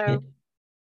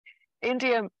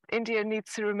 India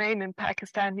needs to remain, and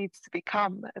Pakistan needs to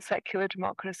become a secular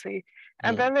democracy,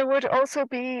 and then there would also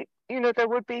be, there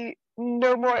would be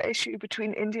no more issue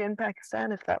between India and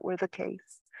Pakistan if that were the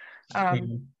case.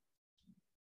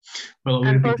 Well,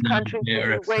 and both countries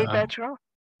would be way better off.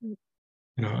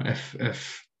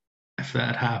 If that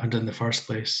had happened in the first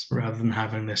place, rather than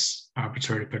having this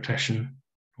arbitrary partition,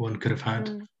 one could have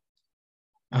had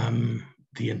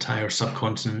the entire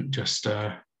subcontinent just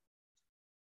the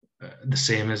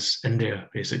same as India,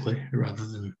 basically, rather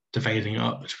than dividing it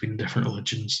up between different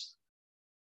religions.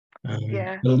 But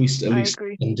at least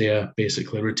India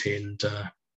basically retained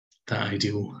that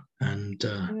ideal, and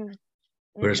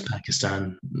whereas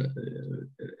Pakistan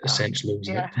essentially was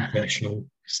a confessional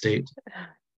state.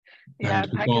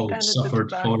 And we've all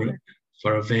suffered for it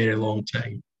for a very long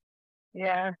time.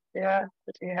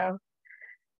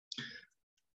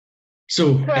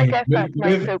 So I guess that's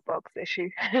my soapbox issue.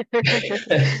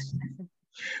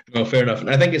 Well, fair enough. And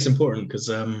I think it's important because,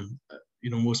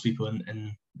 most people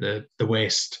in the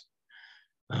West,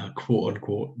 quote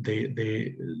unquote,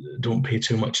 they don't pay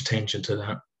too much attention to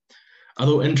that.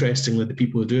 Although, interestingly, the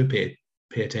people who do pay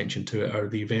attention to it are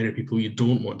the very people you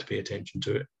don't want to pay attention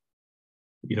to it.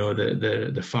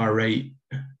 The far right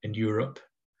in Europe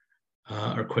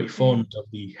are quite fond of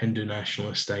the Hindu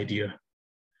nationalist idea,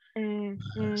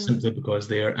 simply because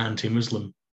they are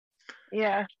anti-Muslim.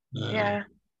 Yeah, yeah.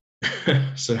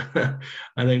 So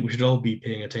I think we should all be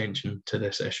paying attention to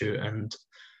this issue and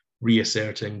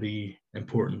reasserting the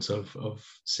importance of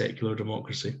secular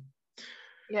democracy.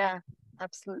 Yeah,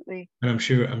 absolutely. And I'm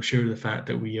sure the fact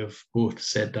that we have both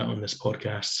said that on this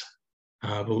podcast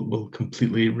will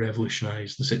completely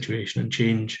revolutionize the situation and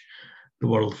change the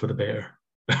world for the better.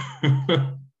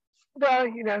 Well,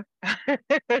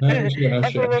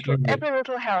 every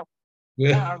little help.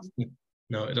 Yeah.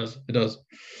 No, it does. It does.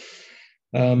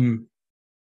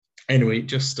 Anyway,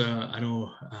 just I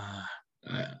know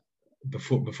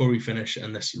before we finish,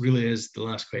 and this really is the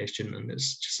last question, and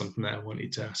it's just something that I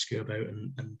wanted to ask you about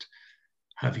and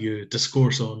have you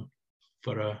discourse on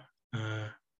for a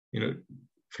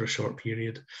short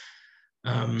period.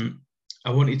 I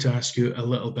wanted to ask you a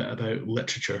little bit about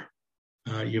literature.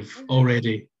 You've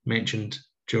already mentioned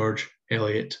George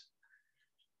Eliot,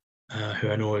 who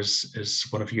I know is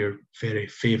one of your very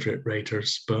favourite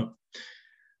writers, but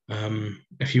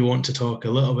if you want to talk a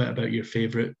little bit about your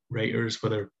favourite writers,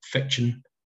 whether fiction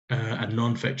and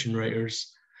non-fiction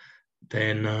writers,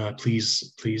 then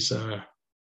please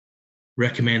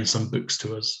recommend some books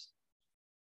to us.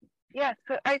 Yeah,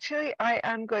 so actually I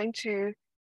am going to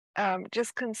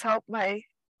just consult my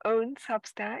own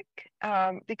Substack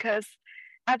because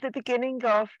at the beginning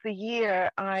of the year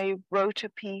I wrote a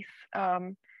piece.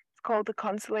 It's called The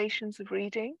Consolations of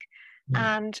Reading,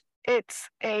 and it's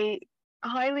a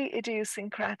highly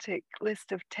idiosyncratic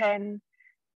list of 10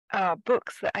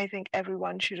 books that I think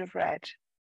everyone should have read.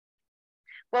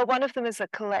 Well, one of them is a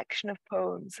collection of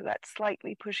poems, so that's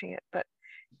slightly pushing it, but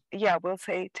yeah, we'll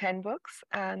say 10 books,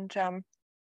 and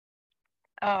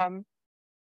I'll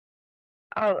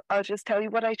just tell you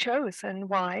what I chose and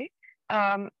why.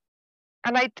 And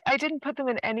I didn't put them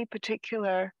in a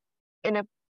particular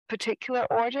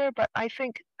order, but I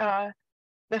think the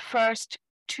first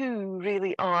two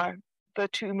really are the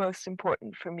two most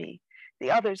important for me.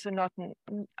 The others are not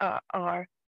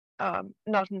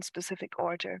in specific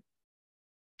order.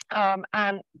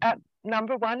 And at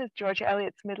number one is George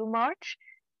Eliot's Middlemarch,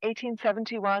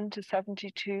 1871 to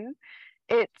 72.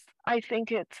 I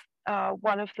think it's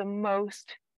one of the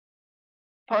most,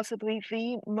 possibly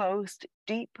the most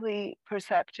deeply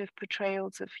perceptive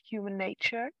portrayals of human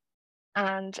nature,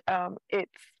 and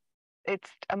it's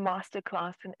a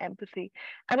masterclass in empathy,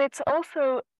 and it's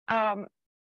also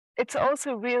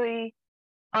really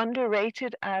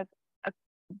underrated as a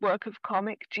work of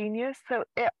comic genius. So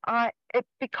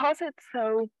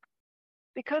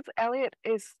because Eliot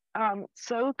is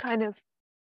so kind of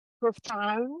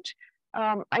profound.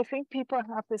 I think people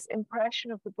have this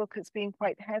impression of the book as being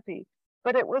quite heavy,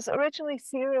 but it was originally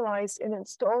serialized in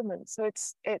installments, so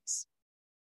it's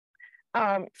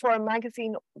for a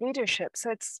magazine readership.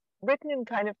 So it's written in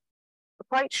kind of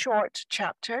quite short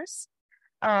chapters,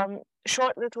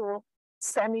 short little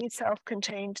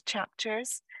semi-self-contained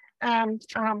chapters, and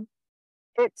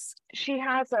she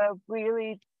has a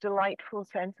really delightful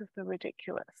sense of the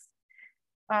ridiculous.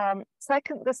 The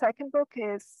second book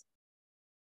is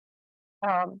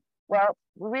well,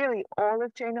 really all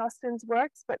of Jane Austen's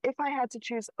works, but if I had to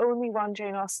choose only one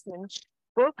Jane Austen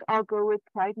book, I'll go with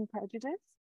Pride and Prejudice.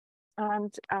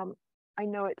 And I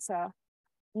know it's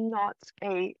not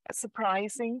a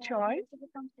surprising choice,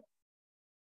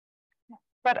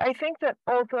 but I think that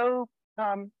although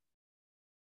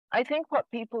I think what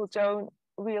people don't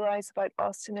realize about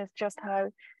Austen is just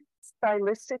how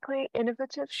stylistically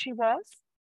innovative she was,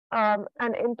 and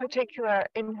in particular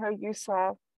in her use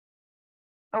of.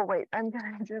 Oh wait, I'm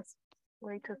gonna just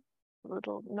wait a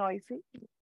little noisy.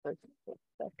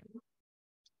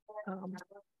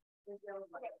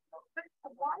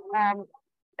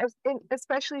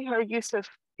 Especially her use of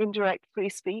indirect free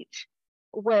speech,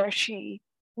 where she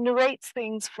narrates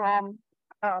things from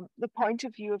the point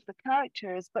of view of the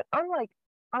characters, but unlike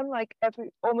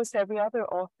almost every other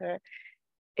author,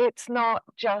 it's not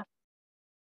just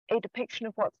a depiction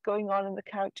of what's going on in the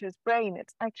character's brain.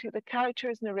 It's actually the character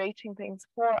is narrating things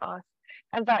for us,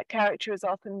 and that character is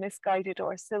often misguided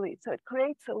or silly. So it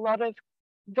creates a lot of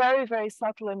very, very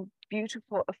subtle and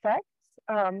beautiful effects.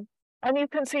 And you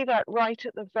can see that right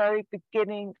at the very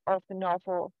beginning of the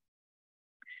novel.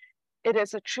 It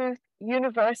is a truth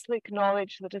universally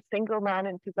acknowledged that a single man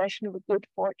in possession of a good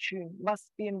fortune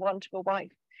must be in want of a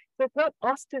wife. So it's not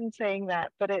Austen saying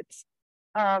that, but it's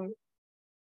probably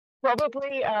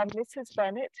Mrs.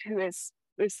 Bennet, who is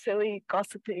a silly,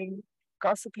 gossipy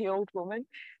old woman.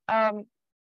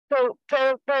 So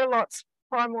there are lots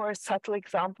far more subtle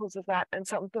examples of that, and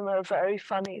some of them are very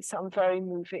funny, some very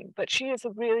moving. But she is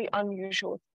a really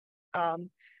unusual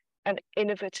and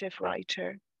innovative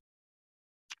writer.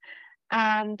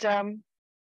 And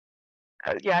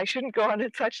yeah, I shouldn't go on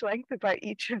at such length about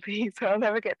each of these, so I'll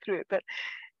never get through it. But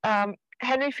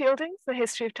Henry Fielding's The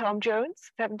History of Tom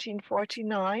Jones,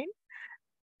 1749.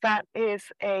 That is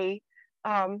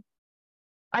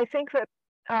I think that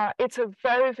it's a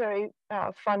very, very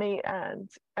funny and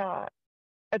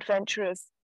adventurous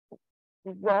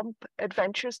romp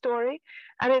adventure story.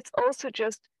 And it's also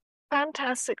just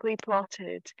fantastically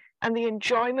plotted. And the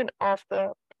enjoyment of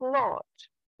the plot,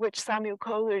 which Samuel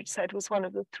Coleridge said was one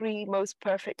of the 3 most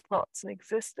perfect plots in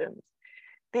existence,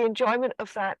 the enjoyment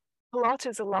of that plot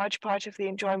is a large part of the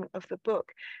enjoyment of the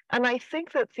book. And I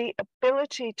think that the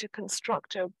ability to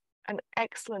construct an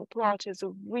excellent plot is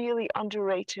a really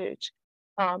underrated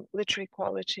literary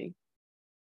quality.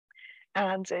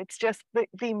 And it's just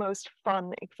the most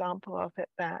fun example of it,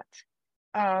 that.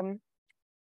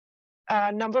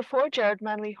 Number 4, Gerard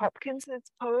Manley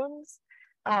Hopkins' poems.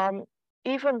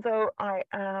 Even though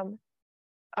I'm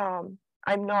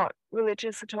not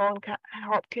religious at all, and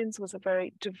Hopkins was a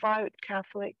very devout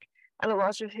Catholic, and a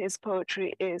lot of his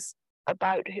poetry is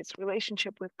about his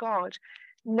relationship with God.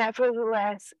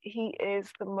 Nevertheless, he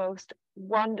is the most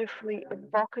wonderfully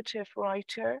evocative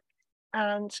writer,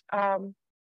 and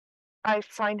I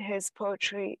find his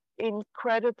poetry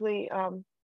incredibly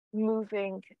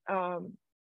moving,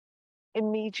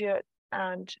 immediate,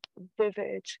 and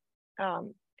vivid.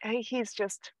 He's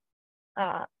just,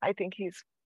 I think he's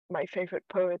my favorite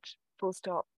poet, full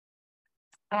stop.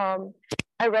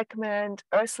 I recommend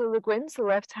Ursula Le Guin's The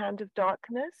Left Hand of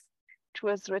Darkness, which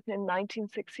was written in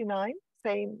 1969,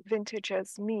 same vintage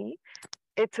as me.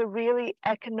 It's a really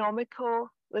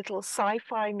economical little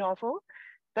sci-fi novel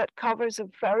that covers a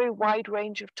very wide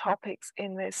range of topics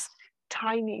in this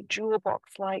tiny jewel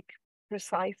box-like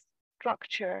precise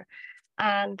structure.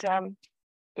 And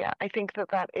yeah, I think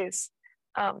that is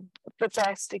the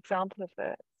best example of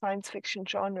the science fiction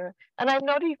genre. And I'm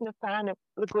not even a fan of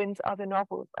Le Guin's other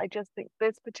novels. I just think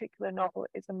this particular novel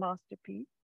is a masterpiece.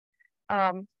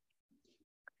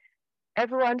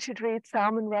 Everyone should read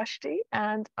Salman Rushdie,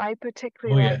 and I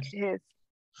particularly like his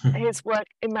work,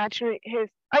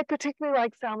 I particularly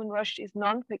like Salman Rushdie's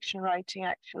nonfiction writing,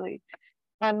 actually.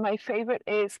 And my favorite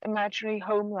is Imaginary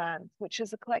Homeland, which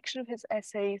is a collection of his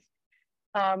essays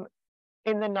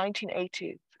in the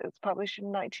 1980s. It was published in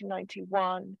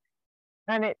 1991.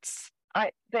 And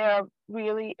they are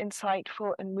really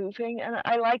insightful and moving. And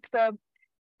I like the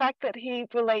fact that he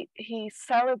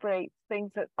celebrates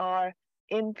things that are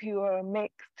impure,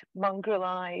 mixed,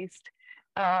 mongrelized,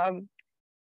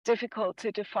 difficult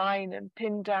to define and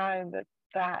pin down,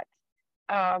 that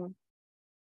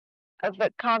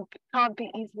can't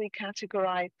be easily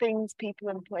categorized, things, people,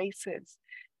 and places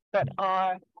that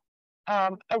are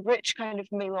a rich kind of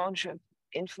melange of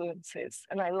influences.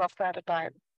 And I love that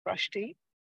about Rushdie.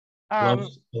 A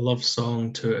love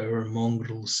song to our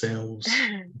mongrel selves.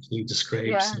 He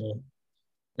describes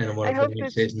in one of the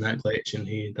essays in that collection.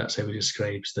 That's how he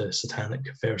describes the satanic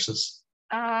verses.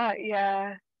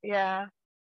 Yeah.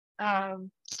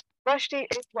 Rushdie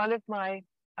is one of my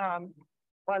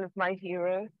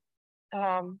heroes.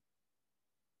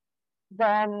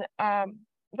 Then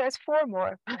there's 4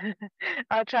 more.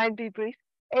 I'll try and be brief.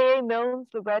 A. Milne's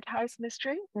The Red House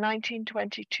Mystery,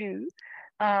 1922.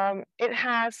 It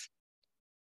has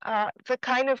the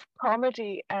kind of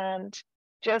comedy and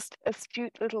just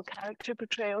astute little character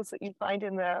portrayals that you find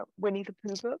in the Winnie the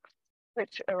Pooh books,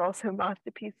 which are also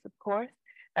masterpieces, of course.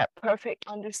 That perfect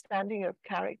understanding of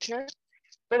character.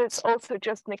 But it's also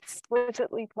just an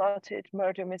exquisitely plotted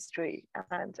murder mystery.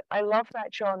 And I love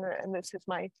that genre, and this is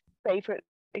my favorite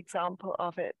example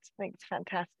of it. I think it's a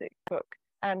fantastic book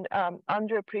and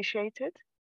underappreciated.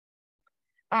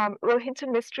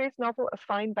 Rohinton Mystery's novel, A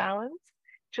Fine Balance,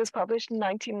 which was published in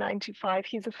 1995.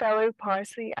 He's a fellow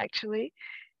Parsi, actually.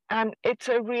 And it's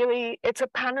a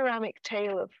panoramic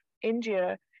tale of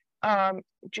India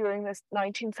during the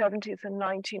 1970s and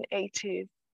 1980s.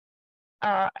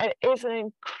 It is an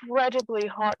incredibly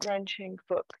heart-wrenching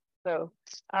book, though.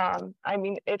 I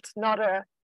mean,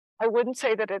 I wouldn't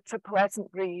say that it's a pleasant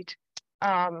read.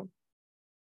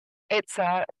 It's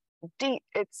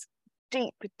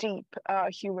deep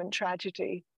human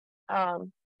tragedy.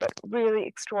 but really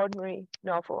extraordinary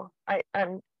novel. I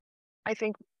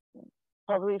think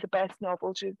probably the best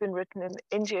novel to have been written in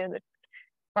India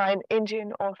by an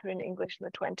Indian author in English in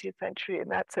the 20th century,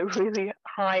 and that's a really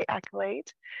high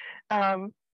accolade.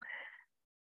 And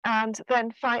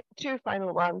then two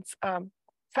final ones.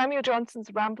 Samuel Johnson's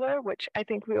Rambler, which I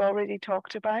think we already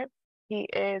talked about.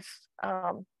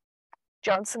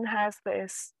 Johnson has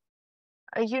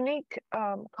a unique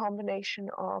combination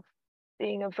of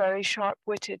being a very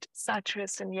sharp-witted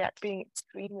satirist and yet being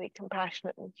extremely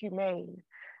compassionate and humane.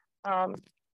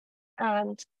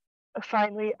 And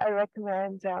finally, I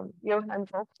recommend Johann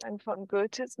Wolfgang von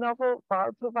Goethe's novel,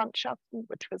 Wahlverwandtschaften,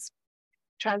 which was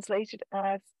translated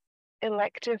as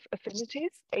Elective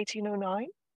Affinities, 1809.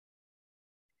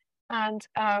 And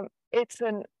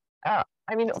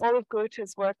all of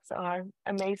Goethe's works are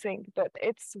amazing, but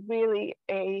it's really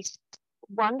a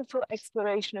wonderful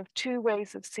exploration of two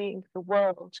ways of seeing the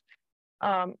world.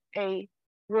 A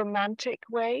romantic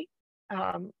way,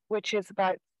 which is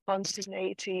about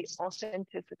spontaneity,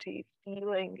 authenticity,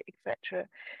 feeling, etc.,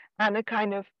 and a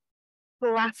kind of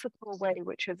classical way,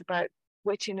 which is about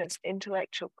wittiness,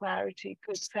 intellectual clarity,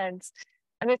 good sense.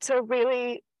 And it's a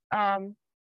really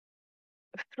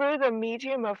through the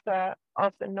medium of the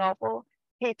novel,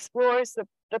 he explores the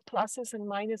pluses and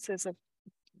minuses of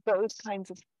those kinds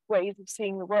of ways of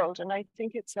seeing the world. And I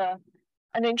think it's an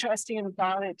interesting and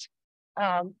valid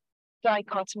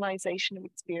dichotomization of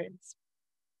experience.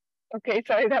 Okay,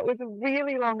 sorry, that was a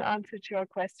really long answer to your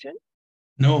question.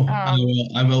 No,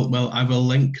 I will. Well, I will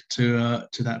link to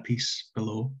that piece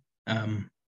below. I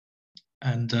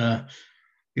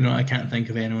can't think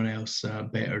of anyone else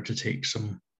better to take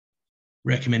some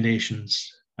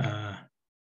recommendations, for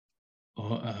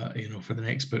the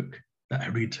next book that I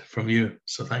read from you.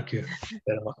 So thank you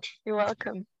very much. You're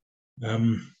welcome.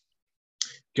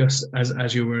 Just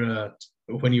as you were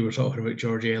when you were talking about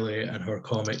George Eliot and her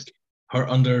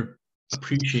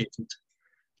underappreciated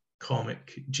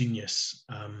comic genius,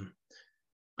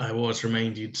 I was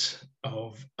reminded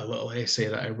of a little essay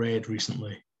that I read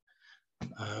recently.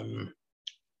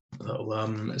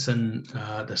 It's in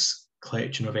this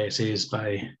collection of essays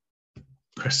by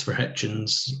Christopher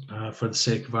Hitchens, For the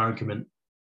Sake of Argument.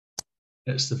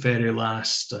 It's the very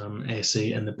last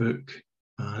essay in the book.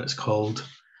 It's called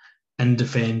In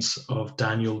Defense of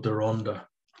Daniel Deronda.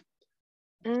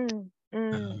 And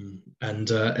in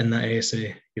that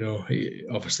essay,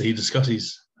 he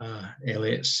discusses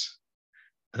Eliot's,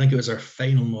 I think it was her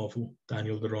final novel,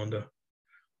 Daniel Deronda.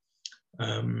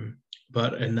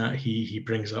 But in that he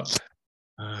brings up,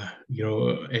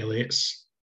 Eliot's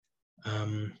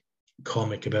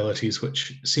comic abilities,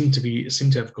 which seem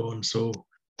to have gone so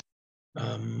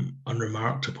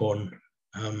unremarked upon,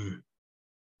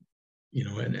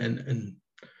 in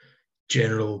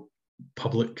general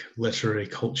public literary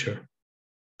culture,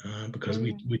 because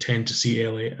we tend to see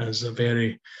Eliot as a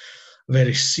very,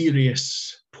 very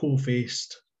serious,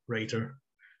 po-faced writer.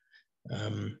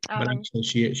 But actually,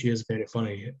 she is very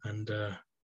funny and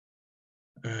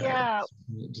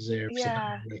deserves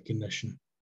recognition.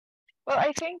 Well,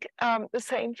 I think the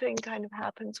same thing kind of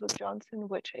happens with Johnson,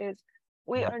 which is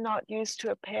we are not used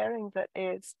to a pairing that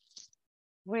is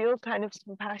real kind of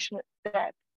compassionate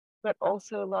depth, but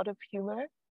also a lot of humor.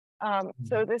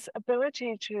 So this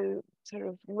ability to sort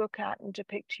of look at and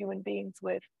depict human beings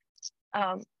with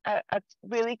a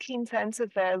really keen sense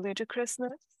of their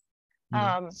ludicrousness,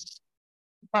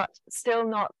 but still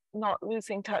not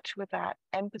losing touch with that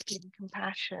empathy and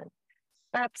compassion.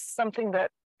 That's something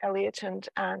that Eliot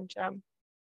and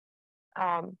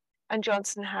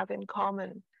Johnson have in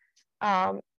common.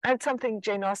 And something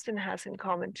Jane Austen has in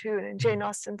common too. And in Jane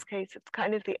Austen's case, it's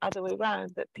kind of the other way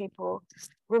around, that people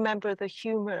remember the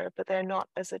humor, but they're not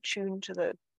as attuned to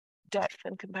the depth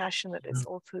and compassion that is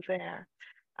also there.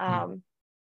 And,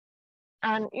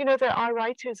 there are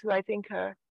writers who I think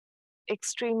are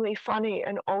extremely funny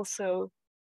and also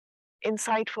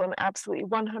insightful and absolutely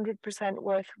 100%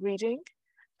 worth reading.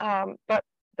 But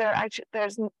there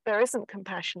isn't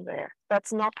compassion there.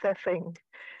 That's not their thing.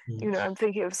 I'm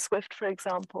thinking of Swift, for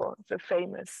example, the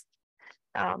famous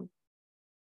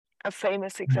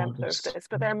exemplar of this,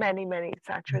 but there are many, many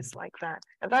satirists like that.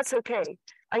 And that's okay.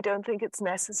 I don't think it's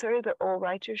necessary that all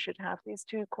writers should have these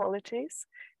two qualities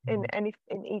in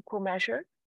equal measure.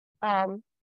 But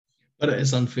it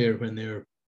is unfair when they're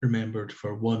remembered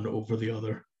for one over the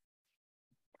other.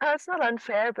 It's not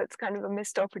unfair, but it's kind of a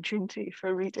missed opportunity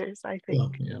for readers, I think.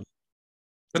 Well, yeah.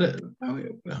 But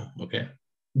okay.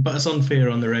 But it's unfair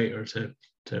on the writer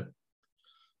to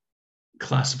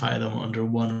classify them under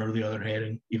one or the other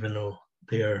heading, even though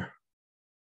they are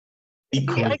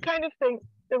equally. I kind of think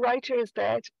The writer is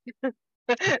dead. But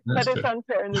it's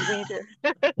unfair on the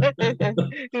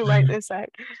reader who might miss out.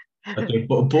 Okay,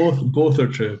 but both are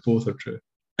true. Both are true.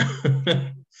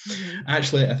 Mhm.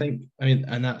 Actually, I mean,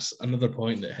 and that's another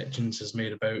point that Hitchens has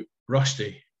made about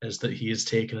Rushdie, is that he is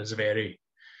taken as a very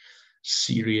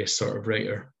serious sort of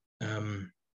writer.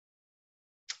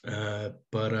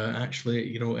 But actually,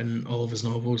 you know, in all of his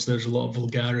novels, there's a lot of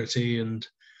vulgarity and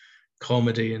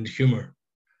comedy and humor.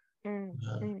 Mm,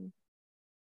 Uh, mm,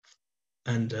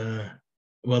 and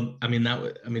well, I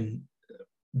mean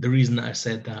the reason that I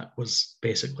said that was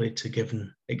basically to give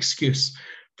an excuse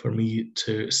for me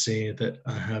to say that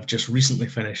I have just recently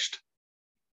finished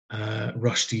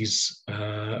Rushdie's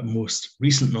most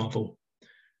recent novel,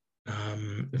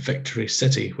 Victory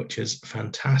City, which is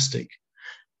fantastic,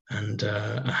 and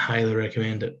I highly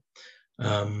recommend it.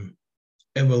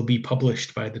 It will be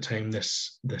published by the time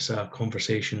this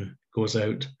conversation goes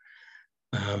out.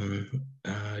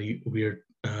 We're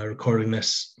recording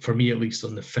this, for me at least,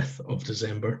 on the 5th of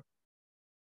December.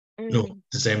 No, mm.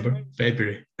 December,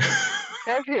 February.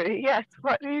 February, yes.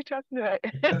 What are you talking about?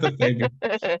 February.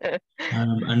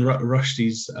 And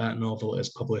Rushdie's novel is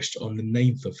published on the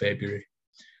 9th of February.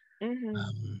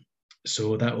 Mhm.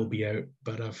 So that will be out.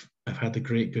 But I've had the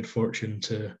great good fortune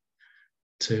to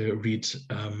read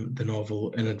the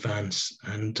novel in advance,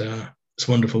 and it's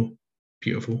wonderful,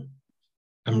 beautiful.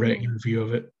 I'm writing a Mm, review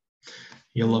of it.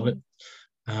 You'll love it.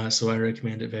 mm, So I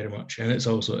recommend it very much. And it's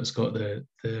got the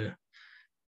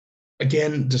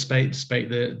again, despite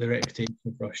the reputation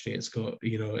of Rushdie, it's got,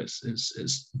 you know,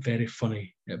 it's very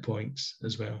funny at points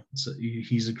as well. So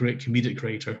he's a great comedic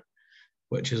writer,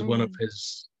 which is one of mm,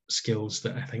 his skills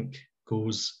that I think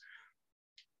goes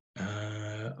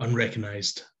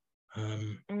unrecognized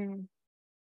mm.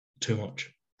 too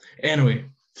much. Anyway,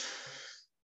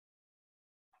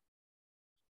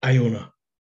 Iona,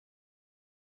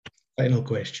 final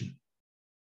question.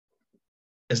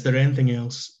 Is there anything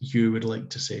else you would like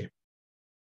to say?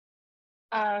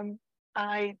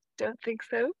 I don't think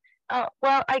so.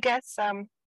 Well, I guess um,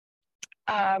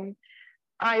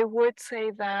 I would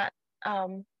say that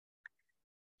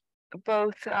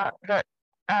both that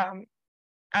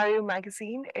Ario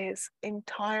magazine is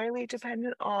entirely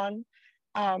dependent on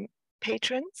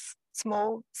patrons,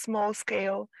 small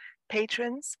scale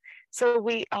patrons. So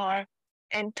we are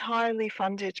entirely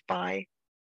funded by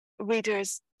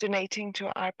readers donating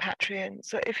to our Patreon.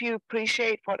 So if you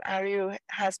appreciate what Ario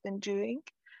has been doing,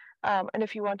 and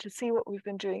if you want to see what we've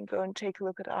been doing, go and take a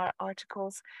look at our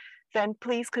articles, then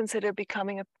please consider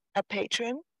becoming a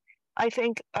patron. I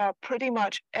think pretty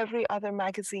much every other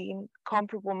magazine,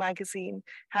 comparable magazine,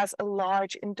 has a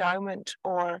large endowment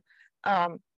or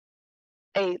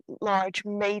a large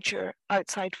major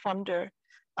outside funder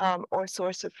or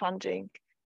source of funding.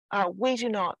 We do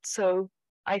not. So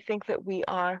I think that we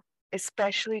are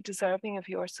especially deserving of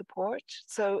your support.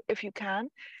 So if you can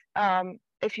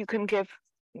give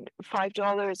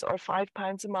 $5 or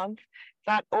 £5 a month,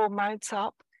 that all mounts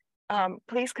up.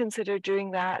 Please consider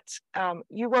doing that.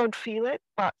 You won't feel it,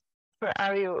 but for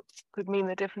Ario, it could mean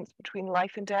the difference between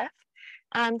life and death.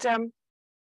 And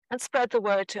spread the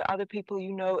word to other people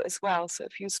you know as well. So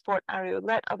if you support Ario,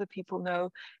 let other people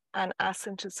know and ask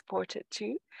them to support it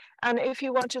too. And if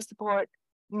you want to support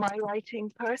my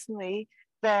writing personally,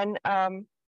 then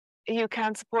you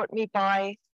can support me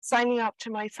by signing up to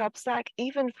my Substack.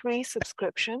 Even free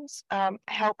subscriptions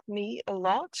help me a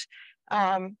lot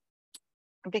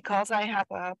because I have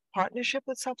a partnership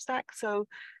with Substack. So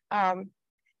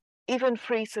even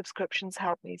free subscriptions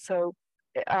help me. So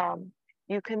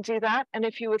you can do that. And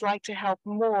if you would like to help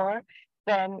more,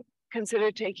 then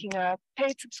consider taking a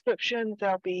paid subscription.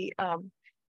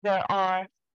 There are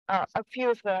a few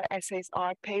of the essays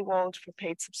are paywalled for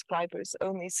paid subscribers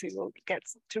only, so you'll get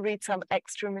to read some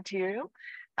extra material,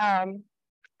 and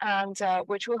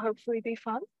which will hopefully be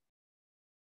fun.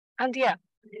 And yeah,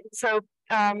 so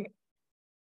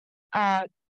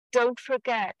don't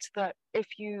forget that if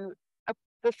you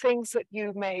the things that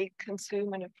you may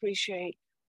consume and appreciate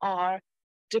are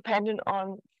dependent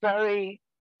on very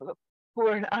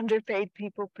poor and underpaid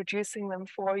people producing them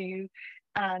for you,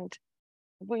 and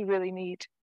we really need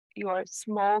your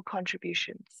small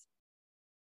contributions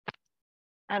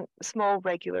and small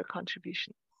regular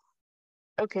contributions.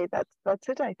 Okay, that's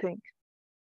it, I think.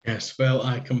 Yes, well,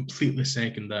 I completely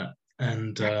second that.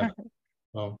 And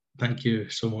well, thank you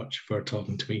so much for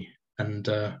talking to me. And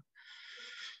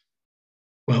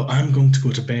well, I'm going to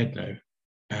go to bed now.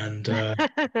 And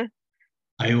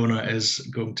Iona is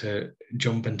going to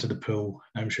jump into the pool,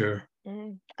 I'm sure,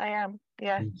 I am.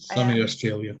 Yeah, in I sunny am.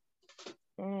 Australia.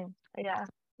 Yeah,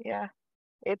 yeah.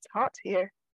 It's hot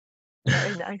here.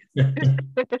 Very nice.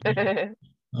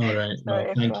 All right. Well,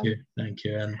 Sorry, thank everyone. you. Thank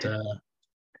you. And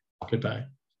goodbye.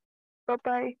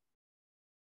 Bye-bye.